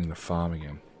expanding the farm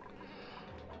again.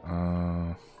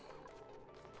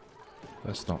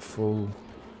 That's not full.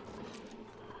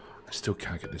 I still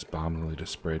can't get this balm lily to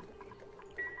spread.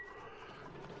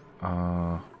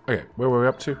 Okay, where were we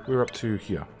up to? We were up to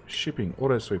here. Shipping,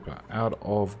 auto sweeper, out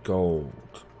of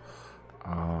gold.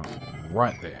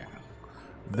 Right there.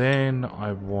 Then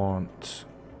I want...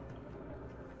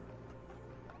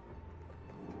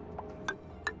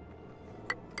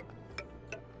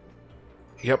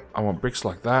 Yep, I want bricks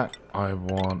like that. I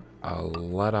want a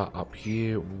ladder up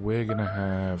here. We're gonna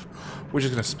have... We're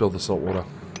just gonna spill the salt water.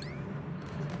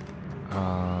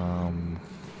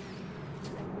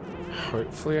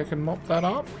 Hopefully I can mop that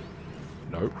up.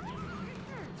 Nope.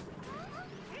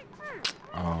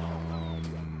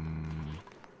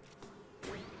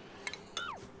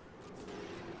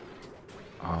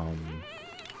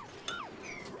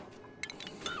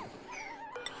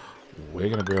 We're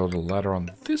going to build a ladder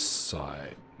on this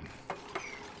side.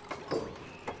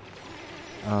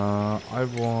 I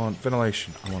want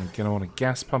ventilation. I want a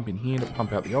gas pump in here to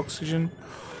pump out the oxygen.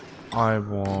 I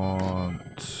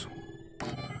want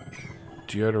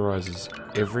deodorizers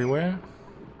everywhere.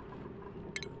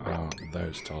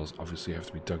 Those tiles obviously have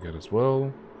to be dug out as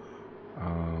well.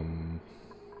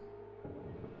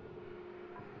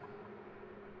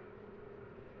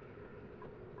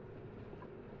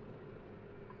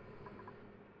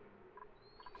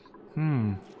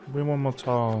 Maybe one more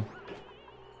tile.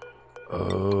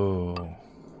 Oh.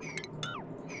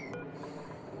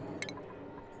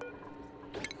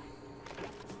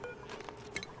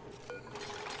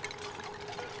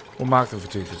 We'll mark them for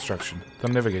deconstruction.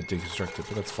 They'll never get deconstructed,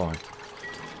 but that's fine.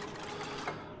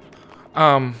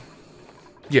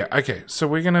 Yeah, okay. So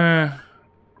we're gonna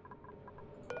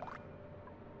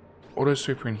auto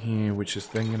sweeper in here, which is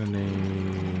then gonna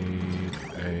need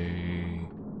a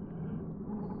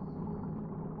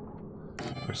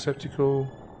receptacle,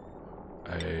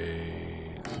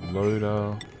 a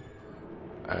loader,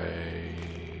 I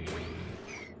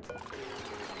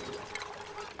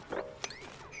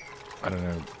don't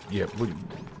know. Yeah,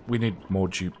 we need more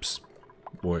dupes.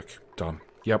 Work done.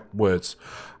 Yep, words.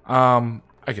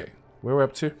 Okay, where are we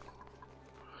up to?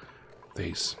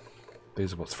 These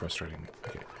are what's frustrating me.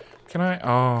 Okay, can I?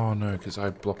 Oh no, because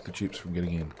I blocked the dupes from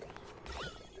getting in.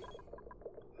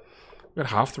 We've got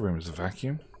half the room as a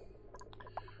vacuum.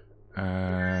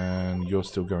 And you're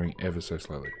still going ever so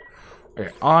slowly. Okay,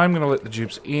 I'm going to let the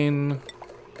dupes in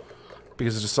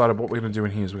because I decided what we're going to do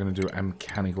in here is we're going to do a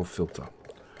mechanical filter.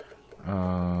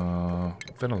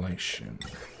 Ventilation.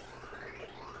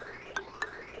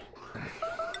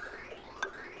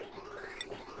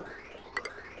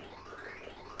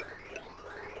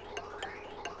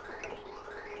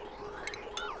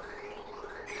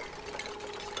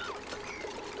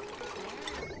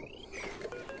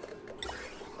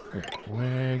 Okay,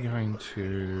 we're going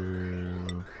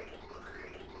to...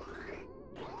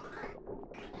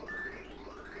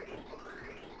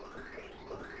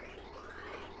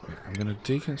 we're going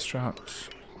to deconstruct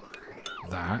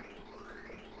that.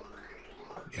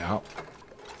 Yep.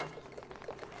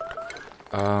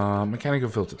 Mechanical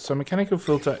filter. So mechanical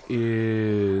filter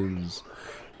is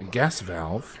a gas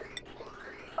valve.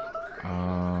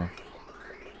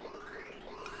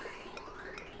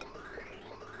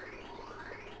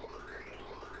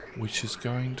 Which is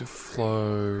going to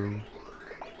flow...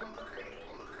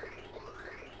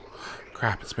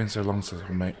 Crap, it's been so long since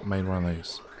I made one of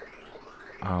these.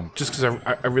 Just because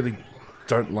I really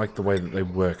don't like the way that they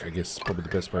work, I guess is probably the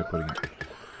best way of putting it.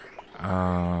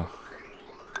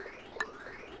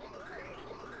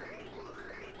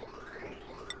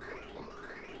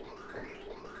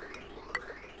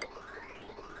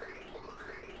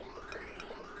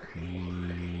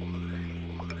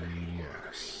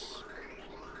 Yes.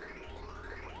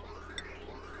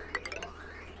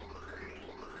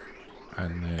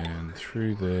 And then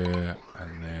through there,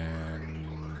 and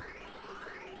then...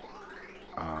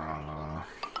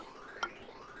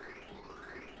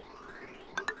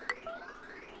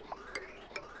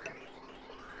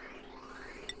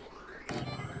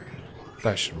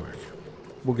 that should work.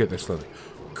 We'll get there slowly.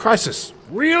 Crisis!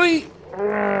 Really?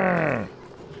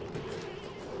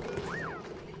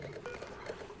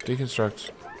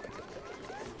 Deconstruct.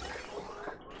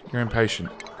 You're impatient.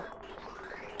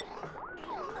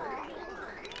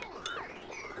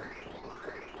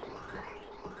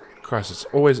 Crisis.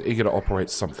 Always eager to operate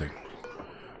something.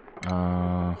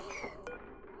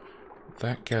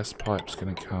 That gas pipe's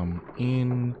going to come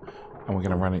in, and we're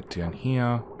going to run it down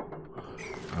here.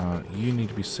 You need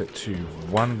to be set to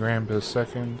 1 gram per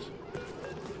second.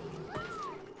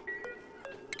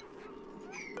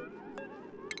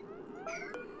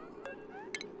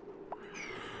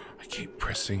 I keep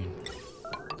pressing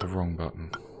the wrong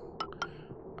button.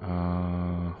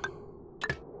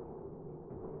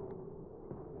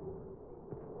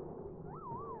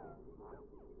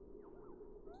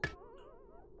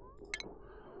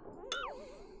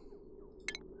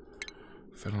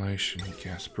 Ventilation,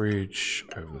 gas bridge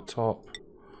over the top.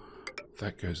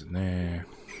 That goes in there.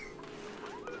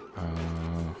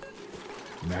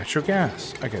 Natural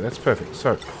gas. Okay, that's perfect.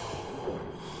 So,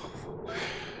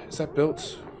 is that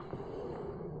built?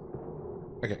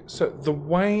 Okay, so the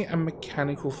way a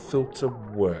mechanical filter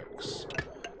works,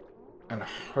 and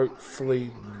hopefully,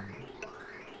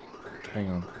 hang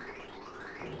on,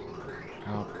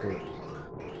 output.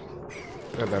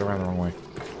 Got that around the wrong way.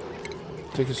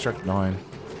 Deconstruct 9.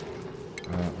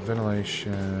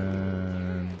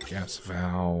 Ventilation, gas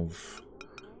valve.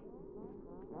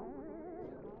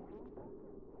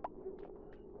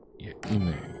 Yeah, in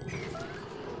there.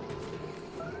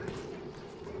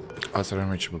 Oh, it's an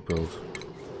unreachable build.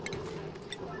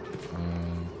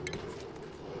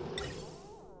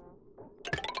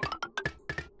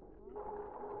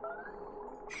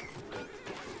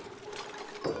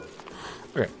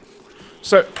 Okay.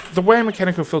 So, the way a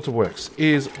mechanical filter works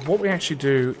is, what we actually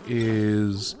do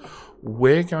is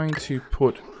we're going to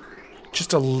put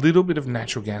just a little bit of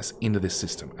natural gas into this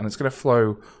system, and it's going to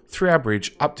flow through our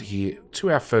bridge up to here,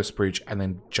 to our first bridge, and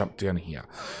then jump down here.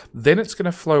 Then it's going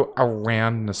to flow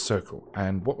around in a circle,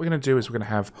 and what we're going to do is we're going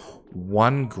to have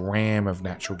 1 gram of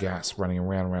natural gas running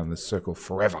around this circle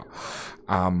forever.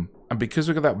 And because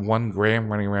we've got that 1 gram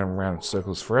running around in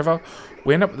circles forever,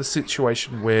 we end up with a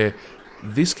situation where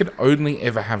this can only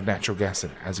ever have natural gas in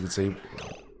it. As you can see,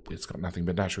 it's got nothing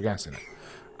but natural gas in it.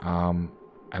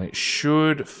 And it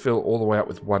should fill all the way up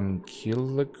with 1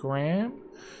 kilogram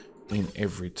in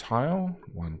every tile.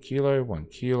 1 kilo, 1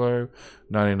 kilo,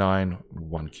 99,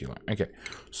 1 kilo. Okay,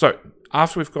 so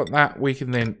after we've got that, we can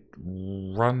then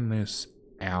run this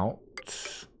out.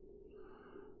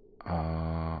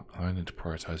 I need to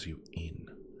prioritize you in.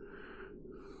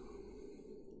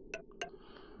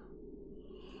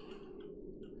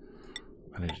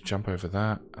 I need to jump over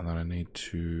that, and then I need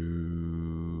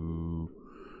to...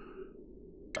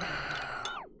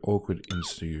 awkward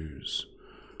insta-use.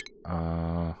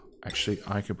 Actually,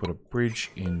 I could put a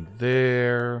bridge in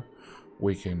there.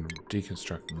 We can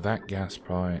deconstruct that gas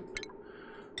pipe.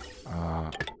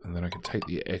 And then I can take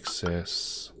the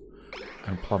excess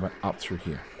and plumb it up through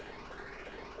here.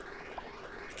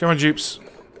 Come on, dupes.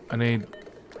 I need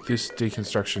this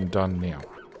deconstruction done now.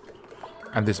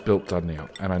 And this built done now.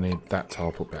 And I need that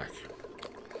tile put back.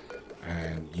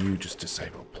 And you just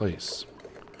disable, please.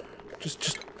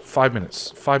 Just 5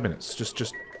 minutes. 5 minutes.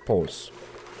 Just pause.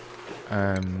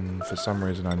 And for some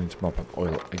reason I need to mop up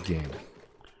oil again.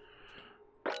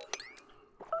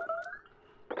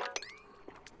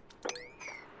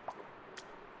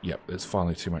 Yep, there's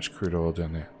finally too much crude oil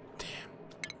down there. Damn.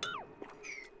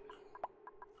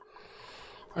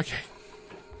 Okay.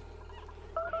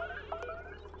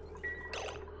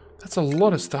 That's a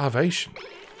lot of starvation.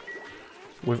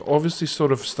 We've obviously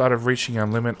sort of started reaching our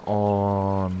limit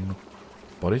on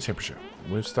body temperature.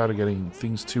 We've started getting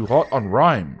things too hot on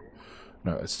rhyme.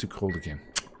 No, it's too cold again.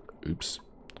 Oops.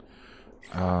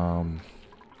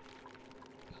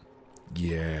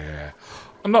 Yeah.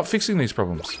 I'm not fixing these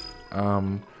problems.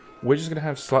 We're just going to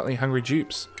have slightly hungry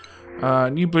dupes.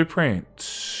 New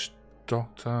blueprint.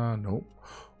 Doctor, nope.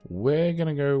 We're going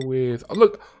to go with... Oh,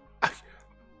 look,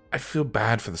 I feel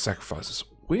bad for the sacrifices.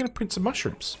 We're going to print some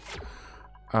mushrooms.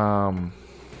 Okay,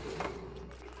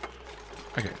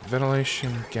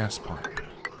 ventilation, gas pipe.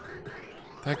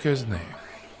 That goes in there.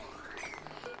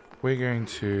 We're going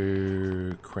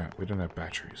to... Crap, we don't have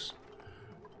batteries.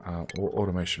 Or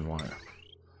automation wire.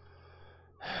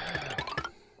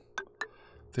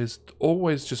 There's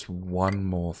always just one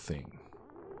more thing.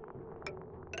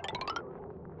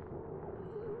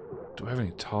 Do I have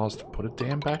any tiles to put a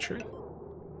damn battery?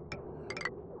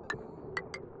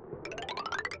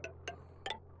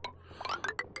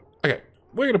 Okay,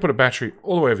 we're going to put a battery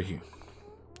all the way over here.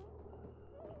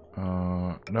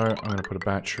 No, I'm going to put a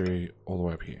battery all the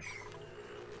way up here.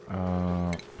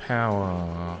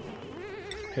 Power.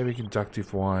 Heavy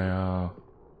conductive wire.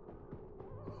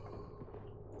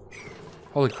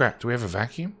 Holy crap, do we have a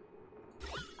vacuum?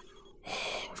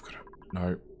 Oh, we've got a...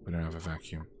 No, we don't have a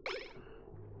vacuum.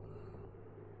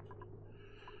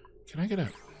 Can I get a...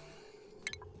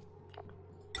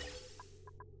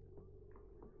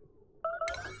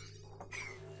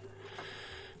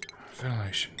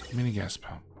 Ventilation. Mini gas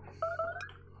pump.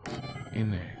 In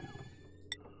there.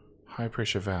 High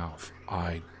pressure valve.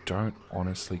 I don't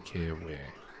honestly care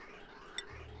where.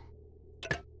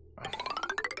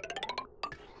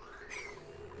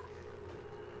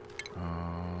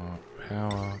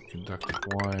 Power, conductive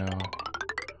wire.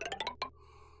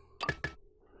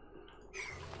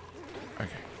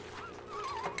 Okay.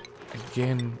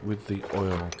 Again with the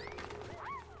oil.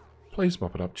 Please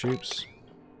mop it up, tubes.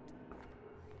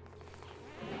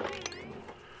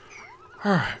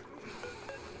 Alright.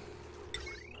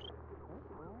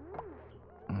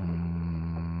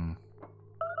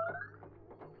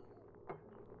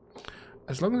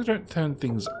 As long as I don't turn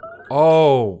things...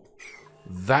 Oh!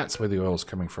 That's where the oil's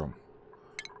coming from.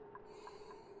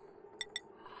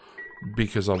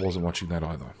 Because I wasn't watching that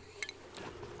either.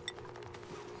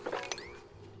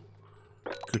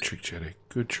 Good trick, Jetty.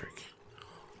 Good trick.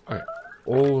 Okay.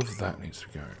 All of that needs to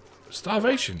go.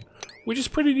 Starvation! We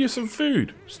just printed you some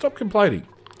food. Stop complaining.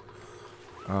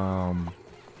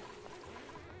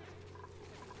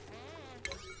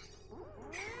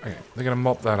 Okay, they're going to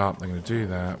mop that up. They're going to do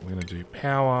that. We're going to do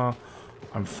power.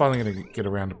 I'm finally going to get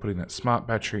around to putting that smart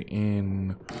battery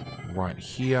in right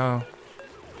here.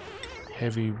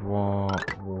 Heavy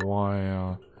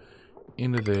wire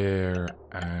into there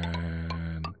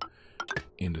and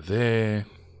into there.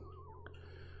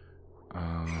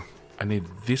 I need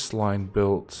this line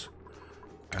built,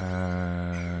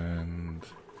 and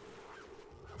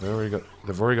they've already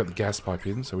got the gas pipe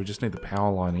in, so we just need the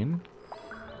power line in.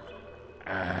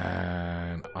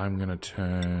 And I'm gonna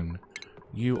turn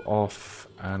you off,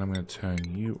 and I'm gonna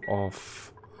turn you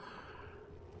off.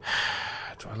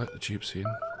 Do I let the tubes in?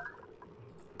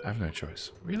 I have no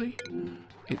choice. Really?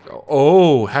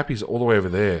 Oh, Happy's all the way over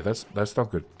there. That's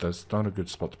not good. That's not a good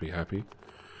spot to be Happy.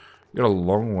 You got a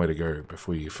long way to go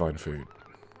before you find food.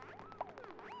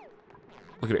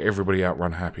 Look at everybody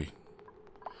outrun Happy.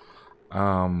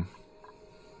 Okay,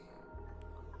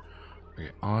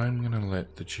 I'm gonna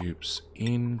let the tubes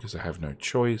in because I have no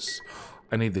choice.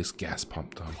 I need this gas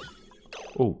pump done.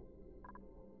 Oh.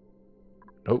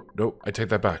 Nope, nope, I take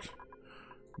that back.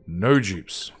 No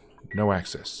juice. No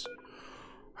access.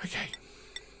 Okay.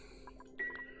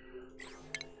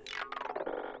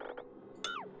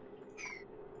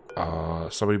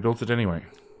 Somebody built it anyway.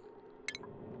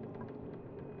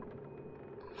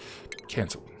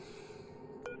 Cancel.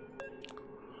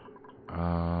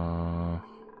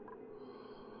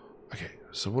 Okay,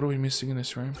 so what are we missing in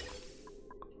this room?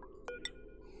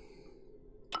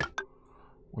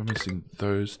 We're missing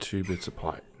those two bits of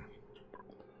pipe.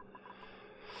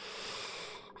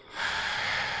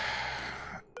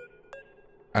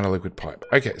 And a liquid pipe.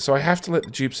 Okay, so I have to let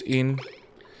the dupes in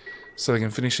so they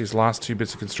can finish these last two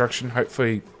bits of construction.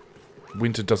 Hopefully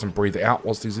Winter doesn't breathe out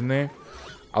whilst he's in there.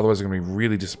 Otherwise they're going to be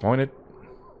really disappointed.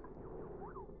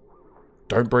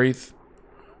 Don't breathe.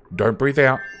 Don't breathe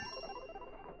out.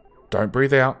 Don't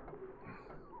breathe out.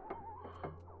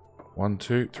 1,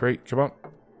 2, 3, come on.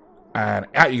 And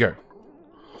out you go.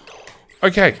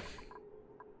 Okay.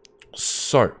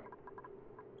 So,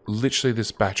 literally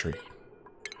this battery.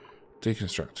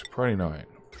 Deconstruct. Priority 9.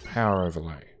 Power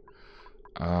overlay.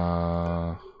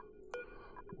 We're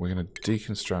going to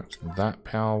deconstruct that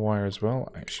power wire as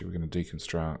well. Actually, we're going to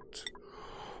deconstruct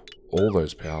all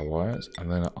those power wires.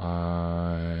 And then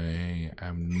I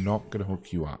am not going to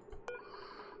hook you up.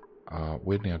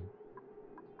 We're now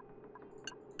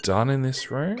done in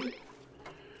this room.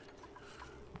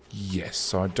 Yes,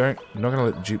 so I'm not going to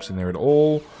let the dupes in there at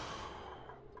all.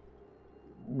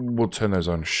 We'll turn those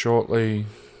on shortly.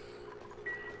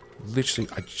 Literally,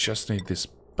 I just need this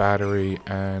battery,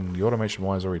 and the automation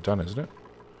wire is already done, isn't it?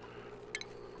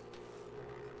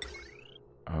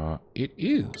 It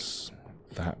is.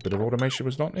 That bit of automation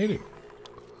was not needed.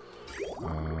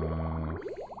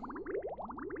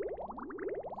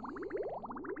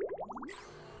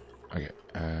 Okay,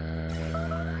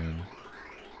 and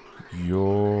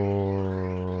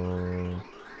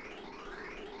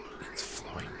it's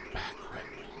flowing backward.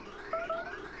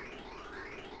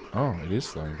 Oh, it is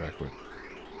flowing backward.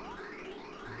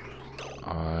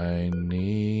 I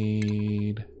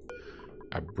need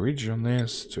a bridge on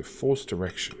this to force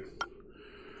direction.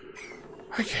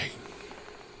 Okay.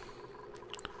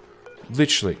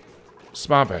 Literally,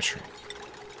 smart battery.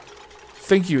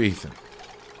 Thank you, Ethan.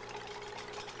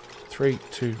 3,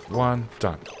 2, 1,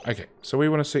 done. Okay, so we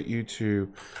want to set you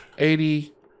to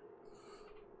 80,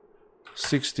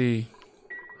 60.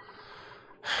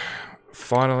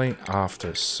 Finally,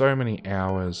 after so many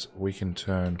hours, we can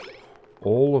turn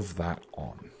all of that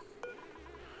on.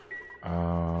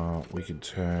 We can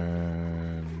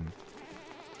turn...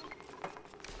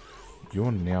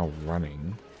 You're now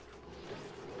running.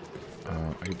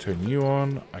 I can turn you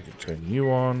on. I can turn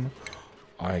you on.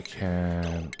 I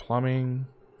can... Plumbing.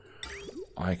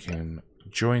 I can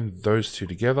join those two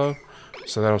together.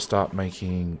 So that'll start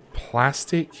making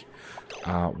plastic.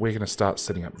 We're going to start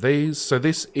setting up these. So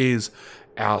this is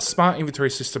our smart inventory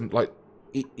system. Like,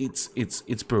 it's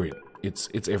brilliant.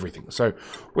 It's everything. So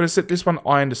we're going to set this one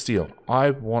iron to steel. I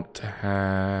want to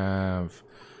have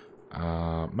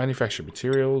manufactured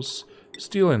materials,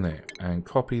 steel in there, and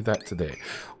copy that to there.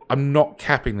 I'm not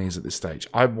capping these at this stage.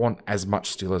 I want as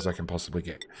much steel as I can possibly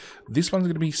get. This one's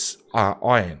going to be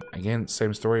iron. Again,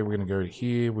 same story. We're going to go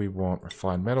here. We want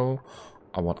refined metal.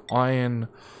 I want iron.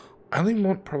 I only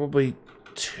want probably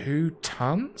 2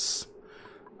 tons.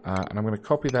 And I'm going to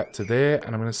copy that to there.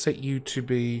 And I'm going to set you to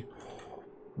be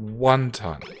 1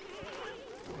 ton.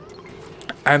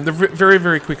 And the very,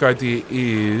 very quick idea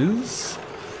is...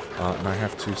 and I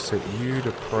have to set you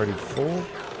to priority 4.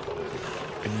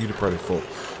 And you to priority 4.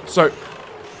 So,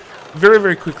 very,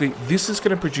 very quickly, this is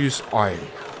going to produce iron.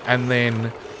 And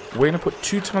then we're going to put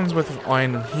 2 tons worth of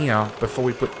iron in here before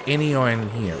we put any iron in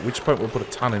here. At which point we'll put a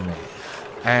ton in there.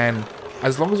 And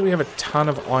as long as we have a ton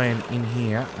of iron in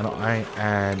here, and I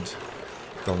add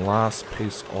the last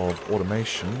piece of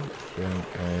automation, being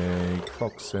a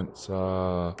clock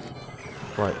sensor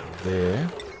right there.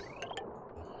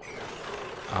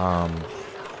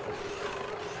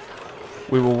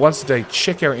 We will once a day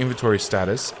check our inventory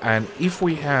status, and if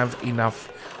we have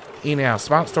enough in our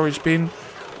smart storage bin,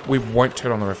 we won't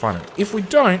turn on the refinery. If we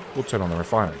don't, we'll turn on the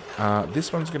refinery.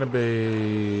 This one's going to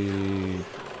be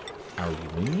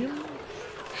aluminium?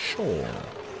 Sure.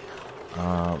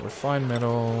 Refined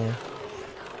metal.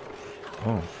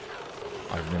 Oh,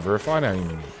 I've never refined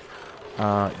aluminium.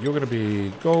 You're going to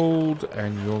be gold,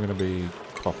 and you're going to be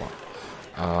copper.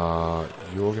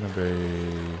 You're going to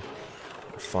be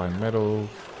refined metal,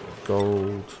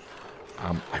 gold.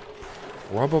 I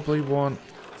probably want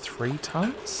 3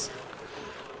 tons.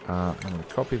 I'm going to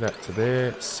copy that to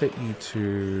there, set you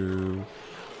to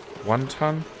 1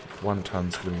 ton. 1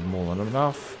 ton's going to be more than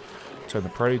enough. Turn the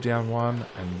priority down 1,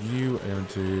 and you are going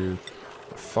to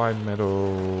refined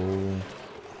metal.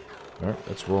 No,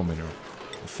 that's raw mineral.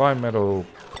 Refined metal,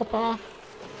 copper.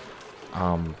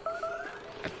 A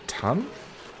ton.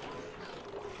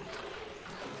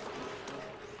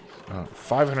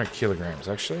 500 kilograms,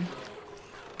 actually.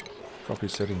 Copy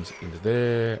settings into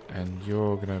there, and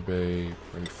you're going to be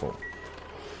pretty full.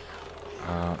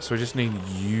 So we just need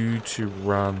you to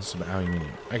run some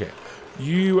aluminium. Okay.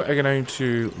 You are going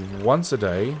to, once a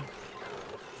day,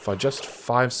 for just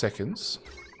 5 seconds,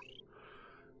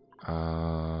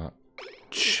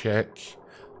 check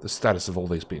the status of all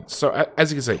these bins. So,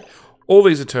 as you can see, all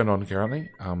these are turned on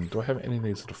currently. Do I have any of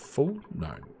these that are full?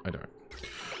 No, I don't.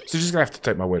 So you're just going to have to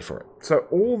take my word for it. So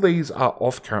all these are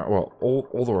off current. Well,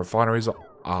 all the refineries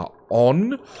are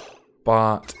on,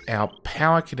 but our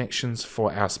power connections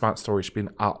for our smart storage bin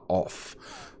are off.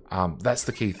 That's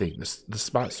the key thing. The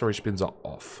smart storage bins are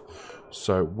off.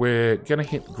 So we're going to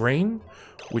hit green,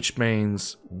 which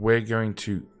means we're going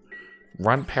to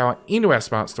run power into our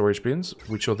smart storage bins,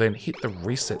 which will then hit the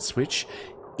reset switch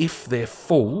if they're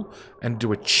full and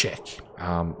do a check.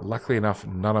 Luckily enough,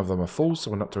 none of them are full,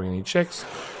 so we're not doing any checks.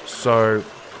 So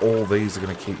all these are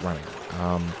going to keep running.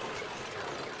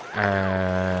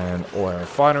 And all our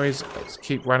refineries, let's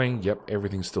keep running. Yep,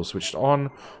 everything's still switched on.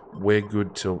 We're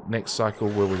good till next cycle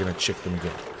where we're going to check them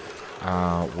again.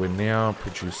 We're now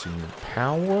producing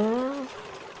power.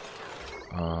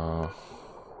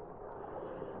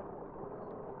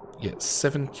 Yeah,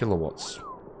 7 kilowatts.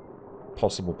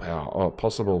 Possible power. Oh,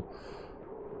 possible.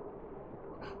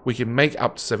 We can make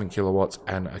up to 7 kilowatts,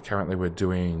 and currently we're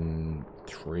doing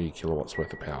 3 kilowatts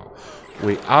worth of power.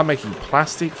 We are making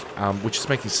plastic, which is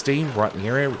making steam right in the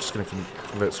area, which is going to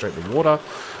convert straight to water.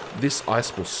 This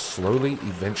ice will slowly,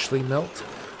 eventually melt.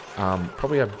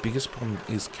 Probably our biggest problem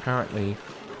is currently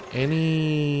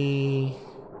any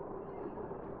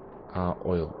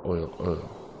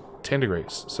oil. 10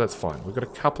 degrees, so that's fine. We've got a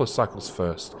couple of cycles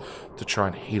first to try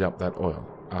and heat up that oil.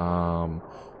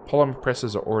 Polymer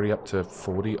presses are already up to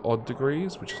 40 odd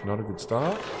degrees, which is not a good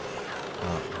start.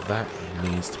 That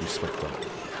needs to be swept up.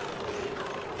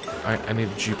 I need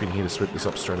a dupe in here to sweep this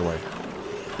up straight away.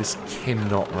 This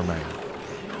cannot remain.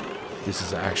 This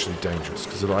is actually dangerous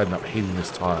because it'll end up heating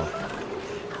this tile.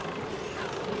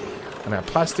 And our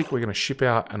plastic we're going to ship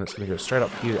out, and it's going to go straight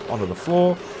up here onto the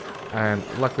floor. And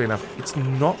luckily enough, it's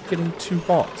not getting too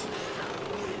hot.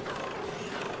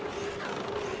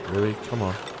 Really? Come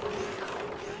on.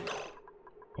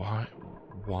 Why?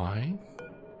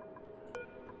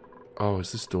 Oh,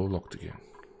 is this door locked again?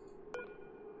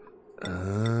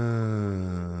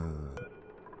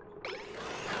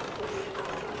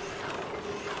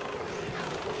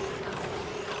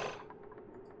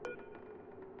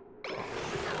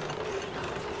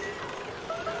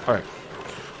 Alright.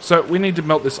 So we need to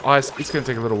melt this ice. It's going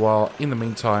to take a little while. In the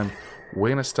meantime, we're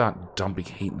going to start dumping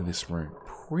heat into this room.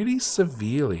 Pretty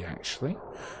severely, actually.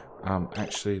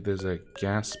 Actually, there's a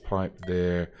gas pipe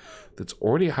there that's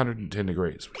already 110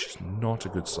 degrees, which is not a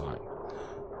good sign.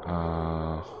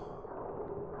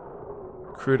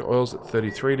 Crude oil's at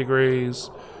 33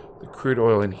 degrees. The crude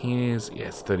oil in here is, yeah,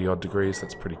 it's 30 odd degrees.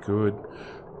 That's pretty good.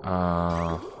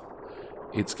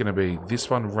 It's going to be this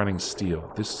one running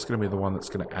steel. This is going to be the one that's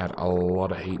going to add a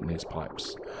lot of heat in these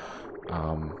pipes.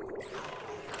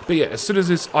 But yeah, as soon as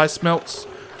this ice melts,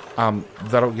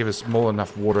 that'll give us more than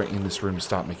enough water in this room to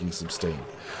start making some steam.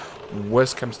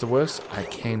 Worst comes to worst, I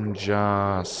can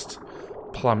just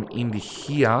plumb into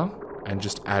here and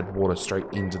just add water straight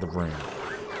into the room.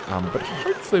 But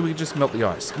hopefully we can just melt the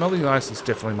ice. Melting the ice is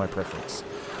definitely my preference.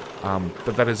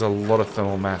 But that is a lot of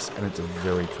thermal mass, and it's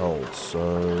very cold,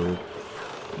 so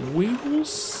we will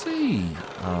see.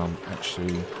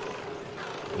 Actually,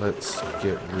 let's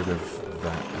get rid of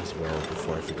that as well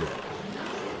before I forget.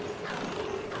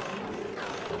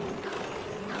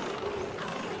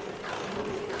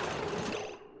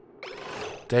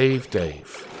 Dave.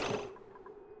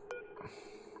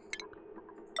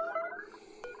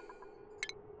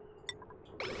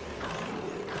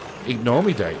 Ignore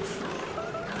me, Dave.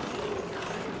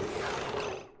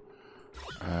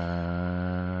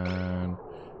 And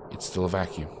it's still a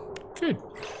vacuum. Good.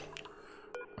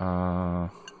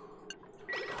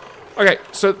 Okay,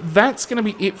 so that's going to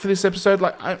be it for this episode.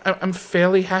 Like, I'm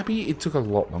fairly happy. It took a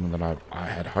lot longer than I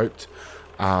had hoped.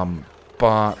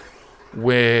 But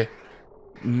we're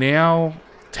now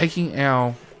taking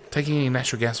any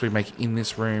natural gas we make in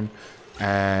this room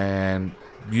and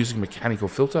using mechanical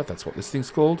filter. That's what this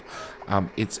thing's called.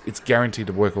 It's guaranteed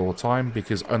to work all the time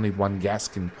because only one gas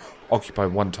can occupy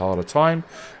one tile at a time,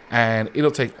 and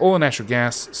it'll take all the natural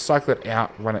gas, cycle it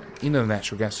out, run it into the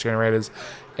natural gas generators.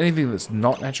 Anything that's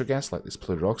not natural gas, like this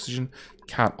polluted oxygen,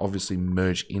 can't obviously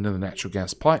merge into the natural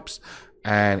gas pipes,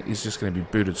 and is just going to be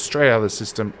booted straight out of the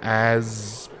system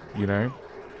as, booted out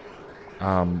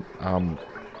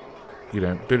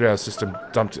of the system,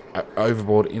 dumped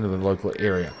overboard into the local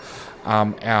area.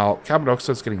 Our carbon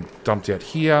dioxide is getting dumped out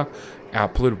here. Our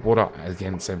polluted water,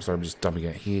 again, same story, I'm just dumping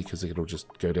it here because it'll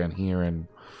just go down here, and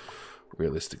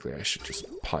realistically I should just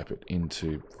pipe it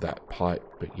into that pipe,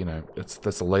 but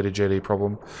that's a later JD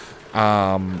problem.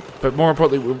 But more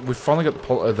importantly, we've finally got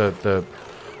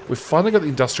we've finally got the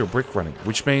industrial brick running,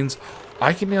 which means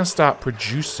I can now start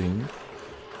producing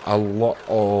a lot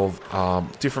of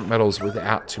different metals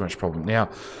without too much problem. Now,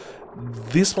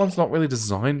 this one's not really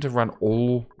designed to run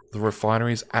all the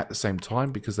refineries at the same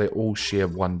time because they all share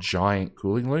one giant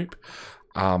cooling loop.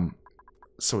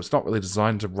 So it's not really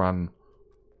designed to run,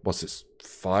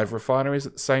 5 refineries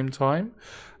at the same time.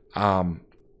 But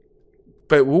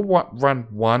we'll run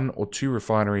 1 or 2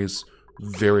 refineries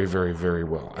very, very, very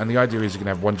well. And the idea is you can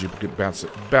have one duplicate bounce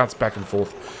back and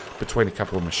forth between a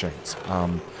couple of machines.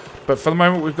 But for the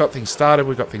moment, we've got things started.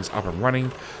 We've got things up and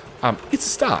running. It's a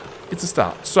start. It's a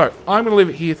start. So I'm going to leave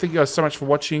it here. Thank you guys so much for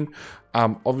watching.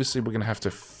 Obviously, we're going to have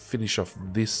to finish off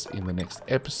this in the next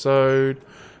episode.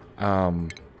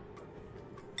 And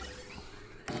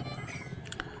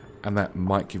that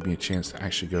might give me a chance to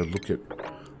actually go look at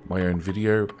my own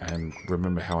video and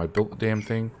remember how I built the damn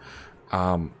thing.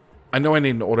 I know I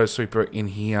need an auto sweeper in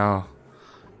here,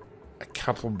 a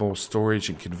couple more storage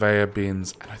and conveyor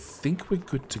bins, and I think we're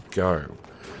good to go.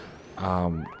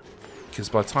 Because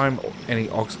by the time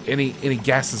any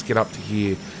gases get up to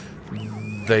here,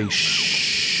 they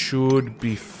should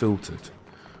be filtered.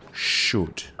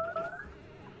 Should.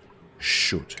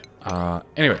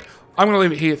 Anyway, I'm going to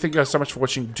leave it here. Thank you guys so much for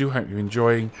watching. Do hope you're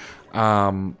enjoying.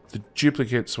 The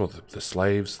duplicates, well, the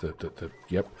slaves,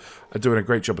 yep, are doing a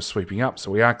great job of sweeping up.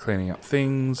 So we are cleaning up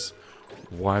things.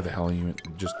 Why the hell are you?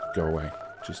 Just go away.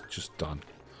 Just done.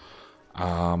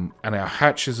 And our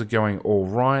hatches are going all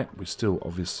right. We still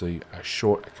obviously are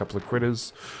short a couple of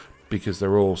critters because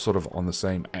they're all sort of on the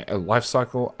same life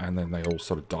cycle, and then they all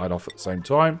sort of died off at the same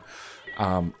time.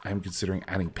 I'm considering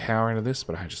adding power into this,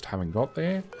 but I just haven't got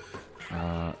there.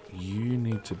 You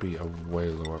need to be a way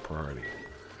lower priority.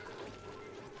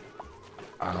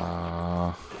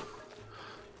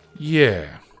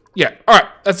 Yeah. Alright,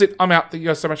 that's it. I'm out. Thank you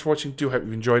guys so much for watching. Do hope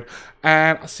you've enjoyed.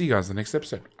 And I'll see you guys in the next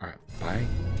episode. Alright,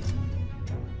 bye.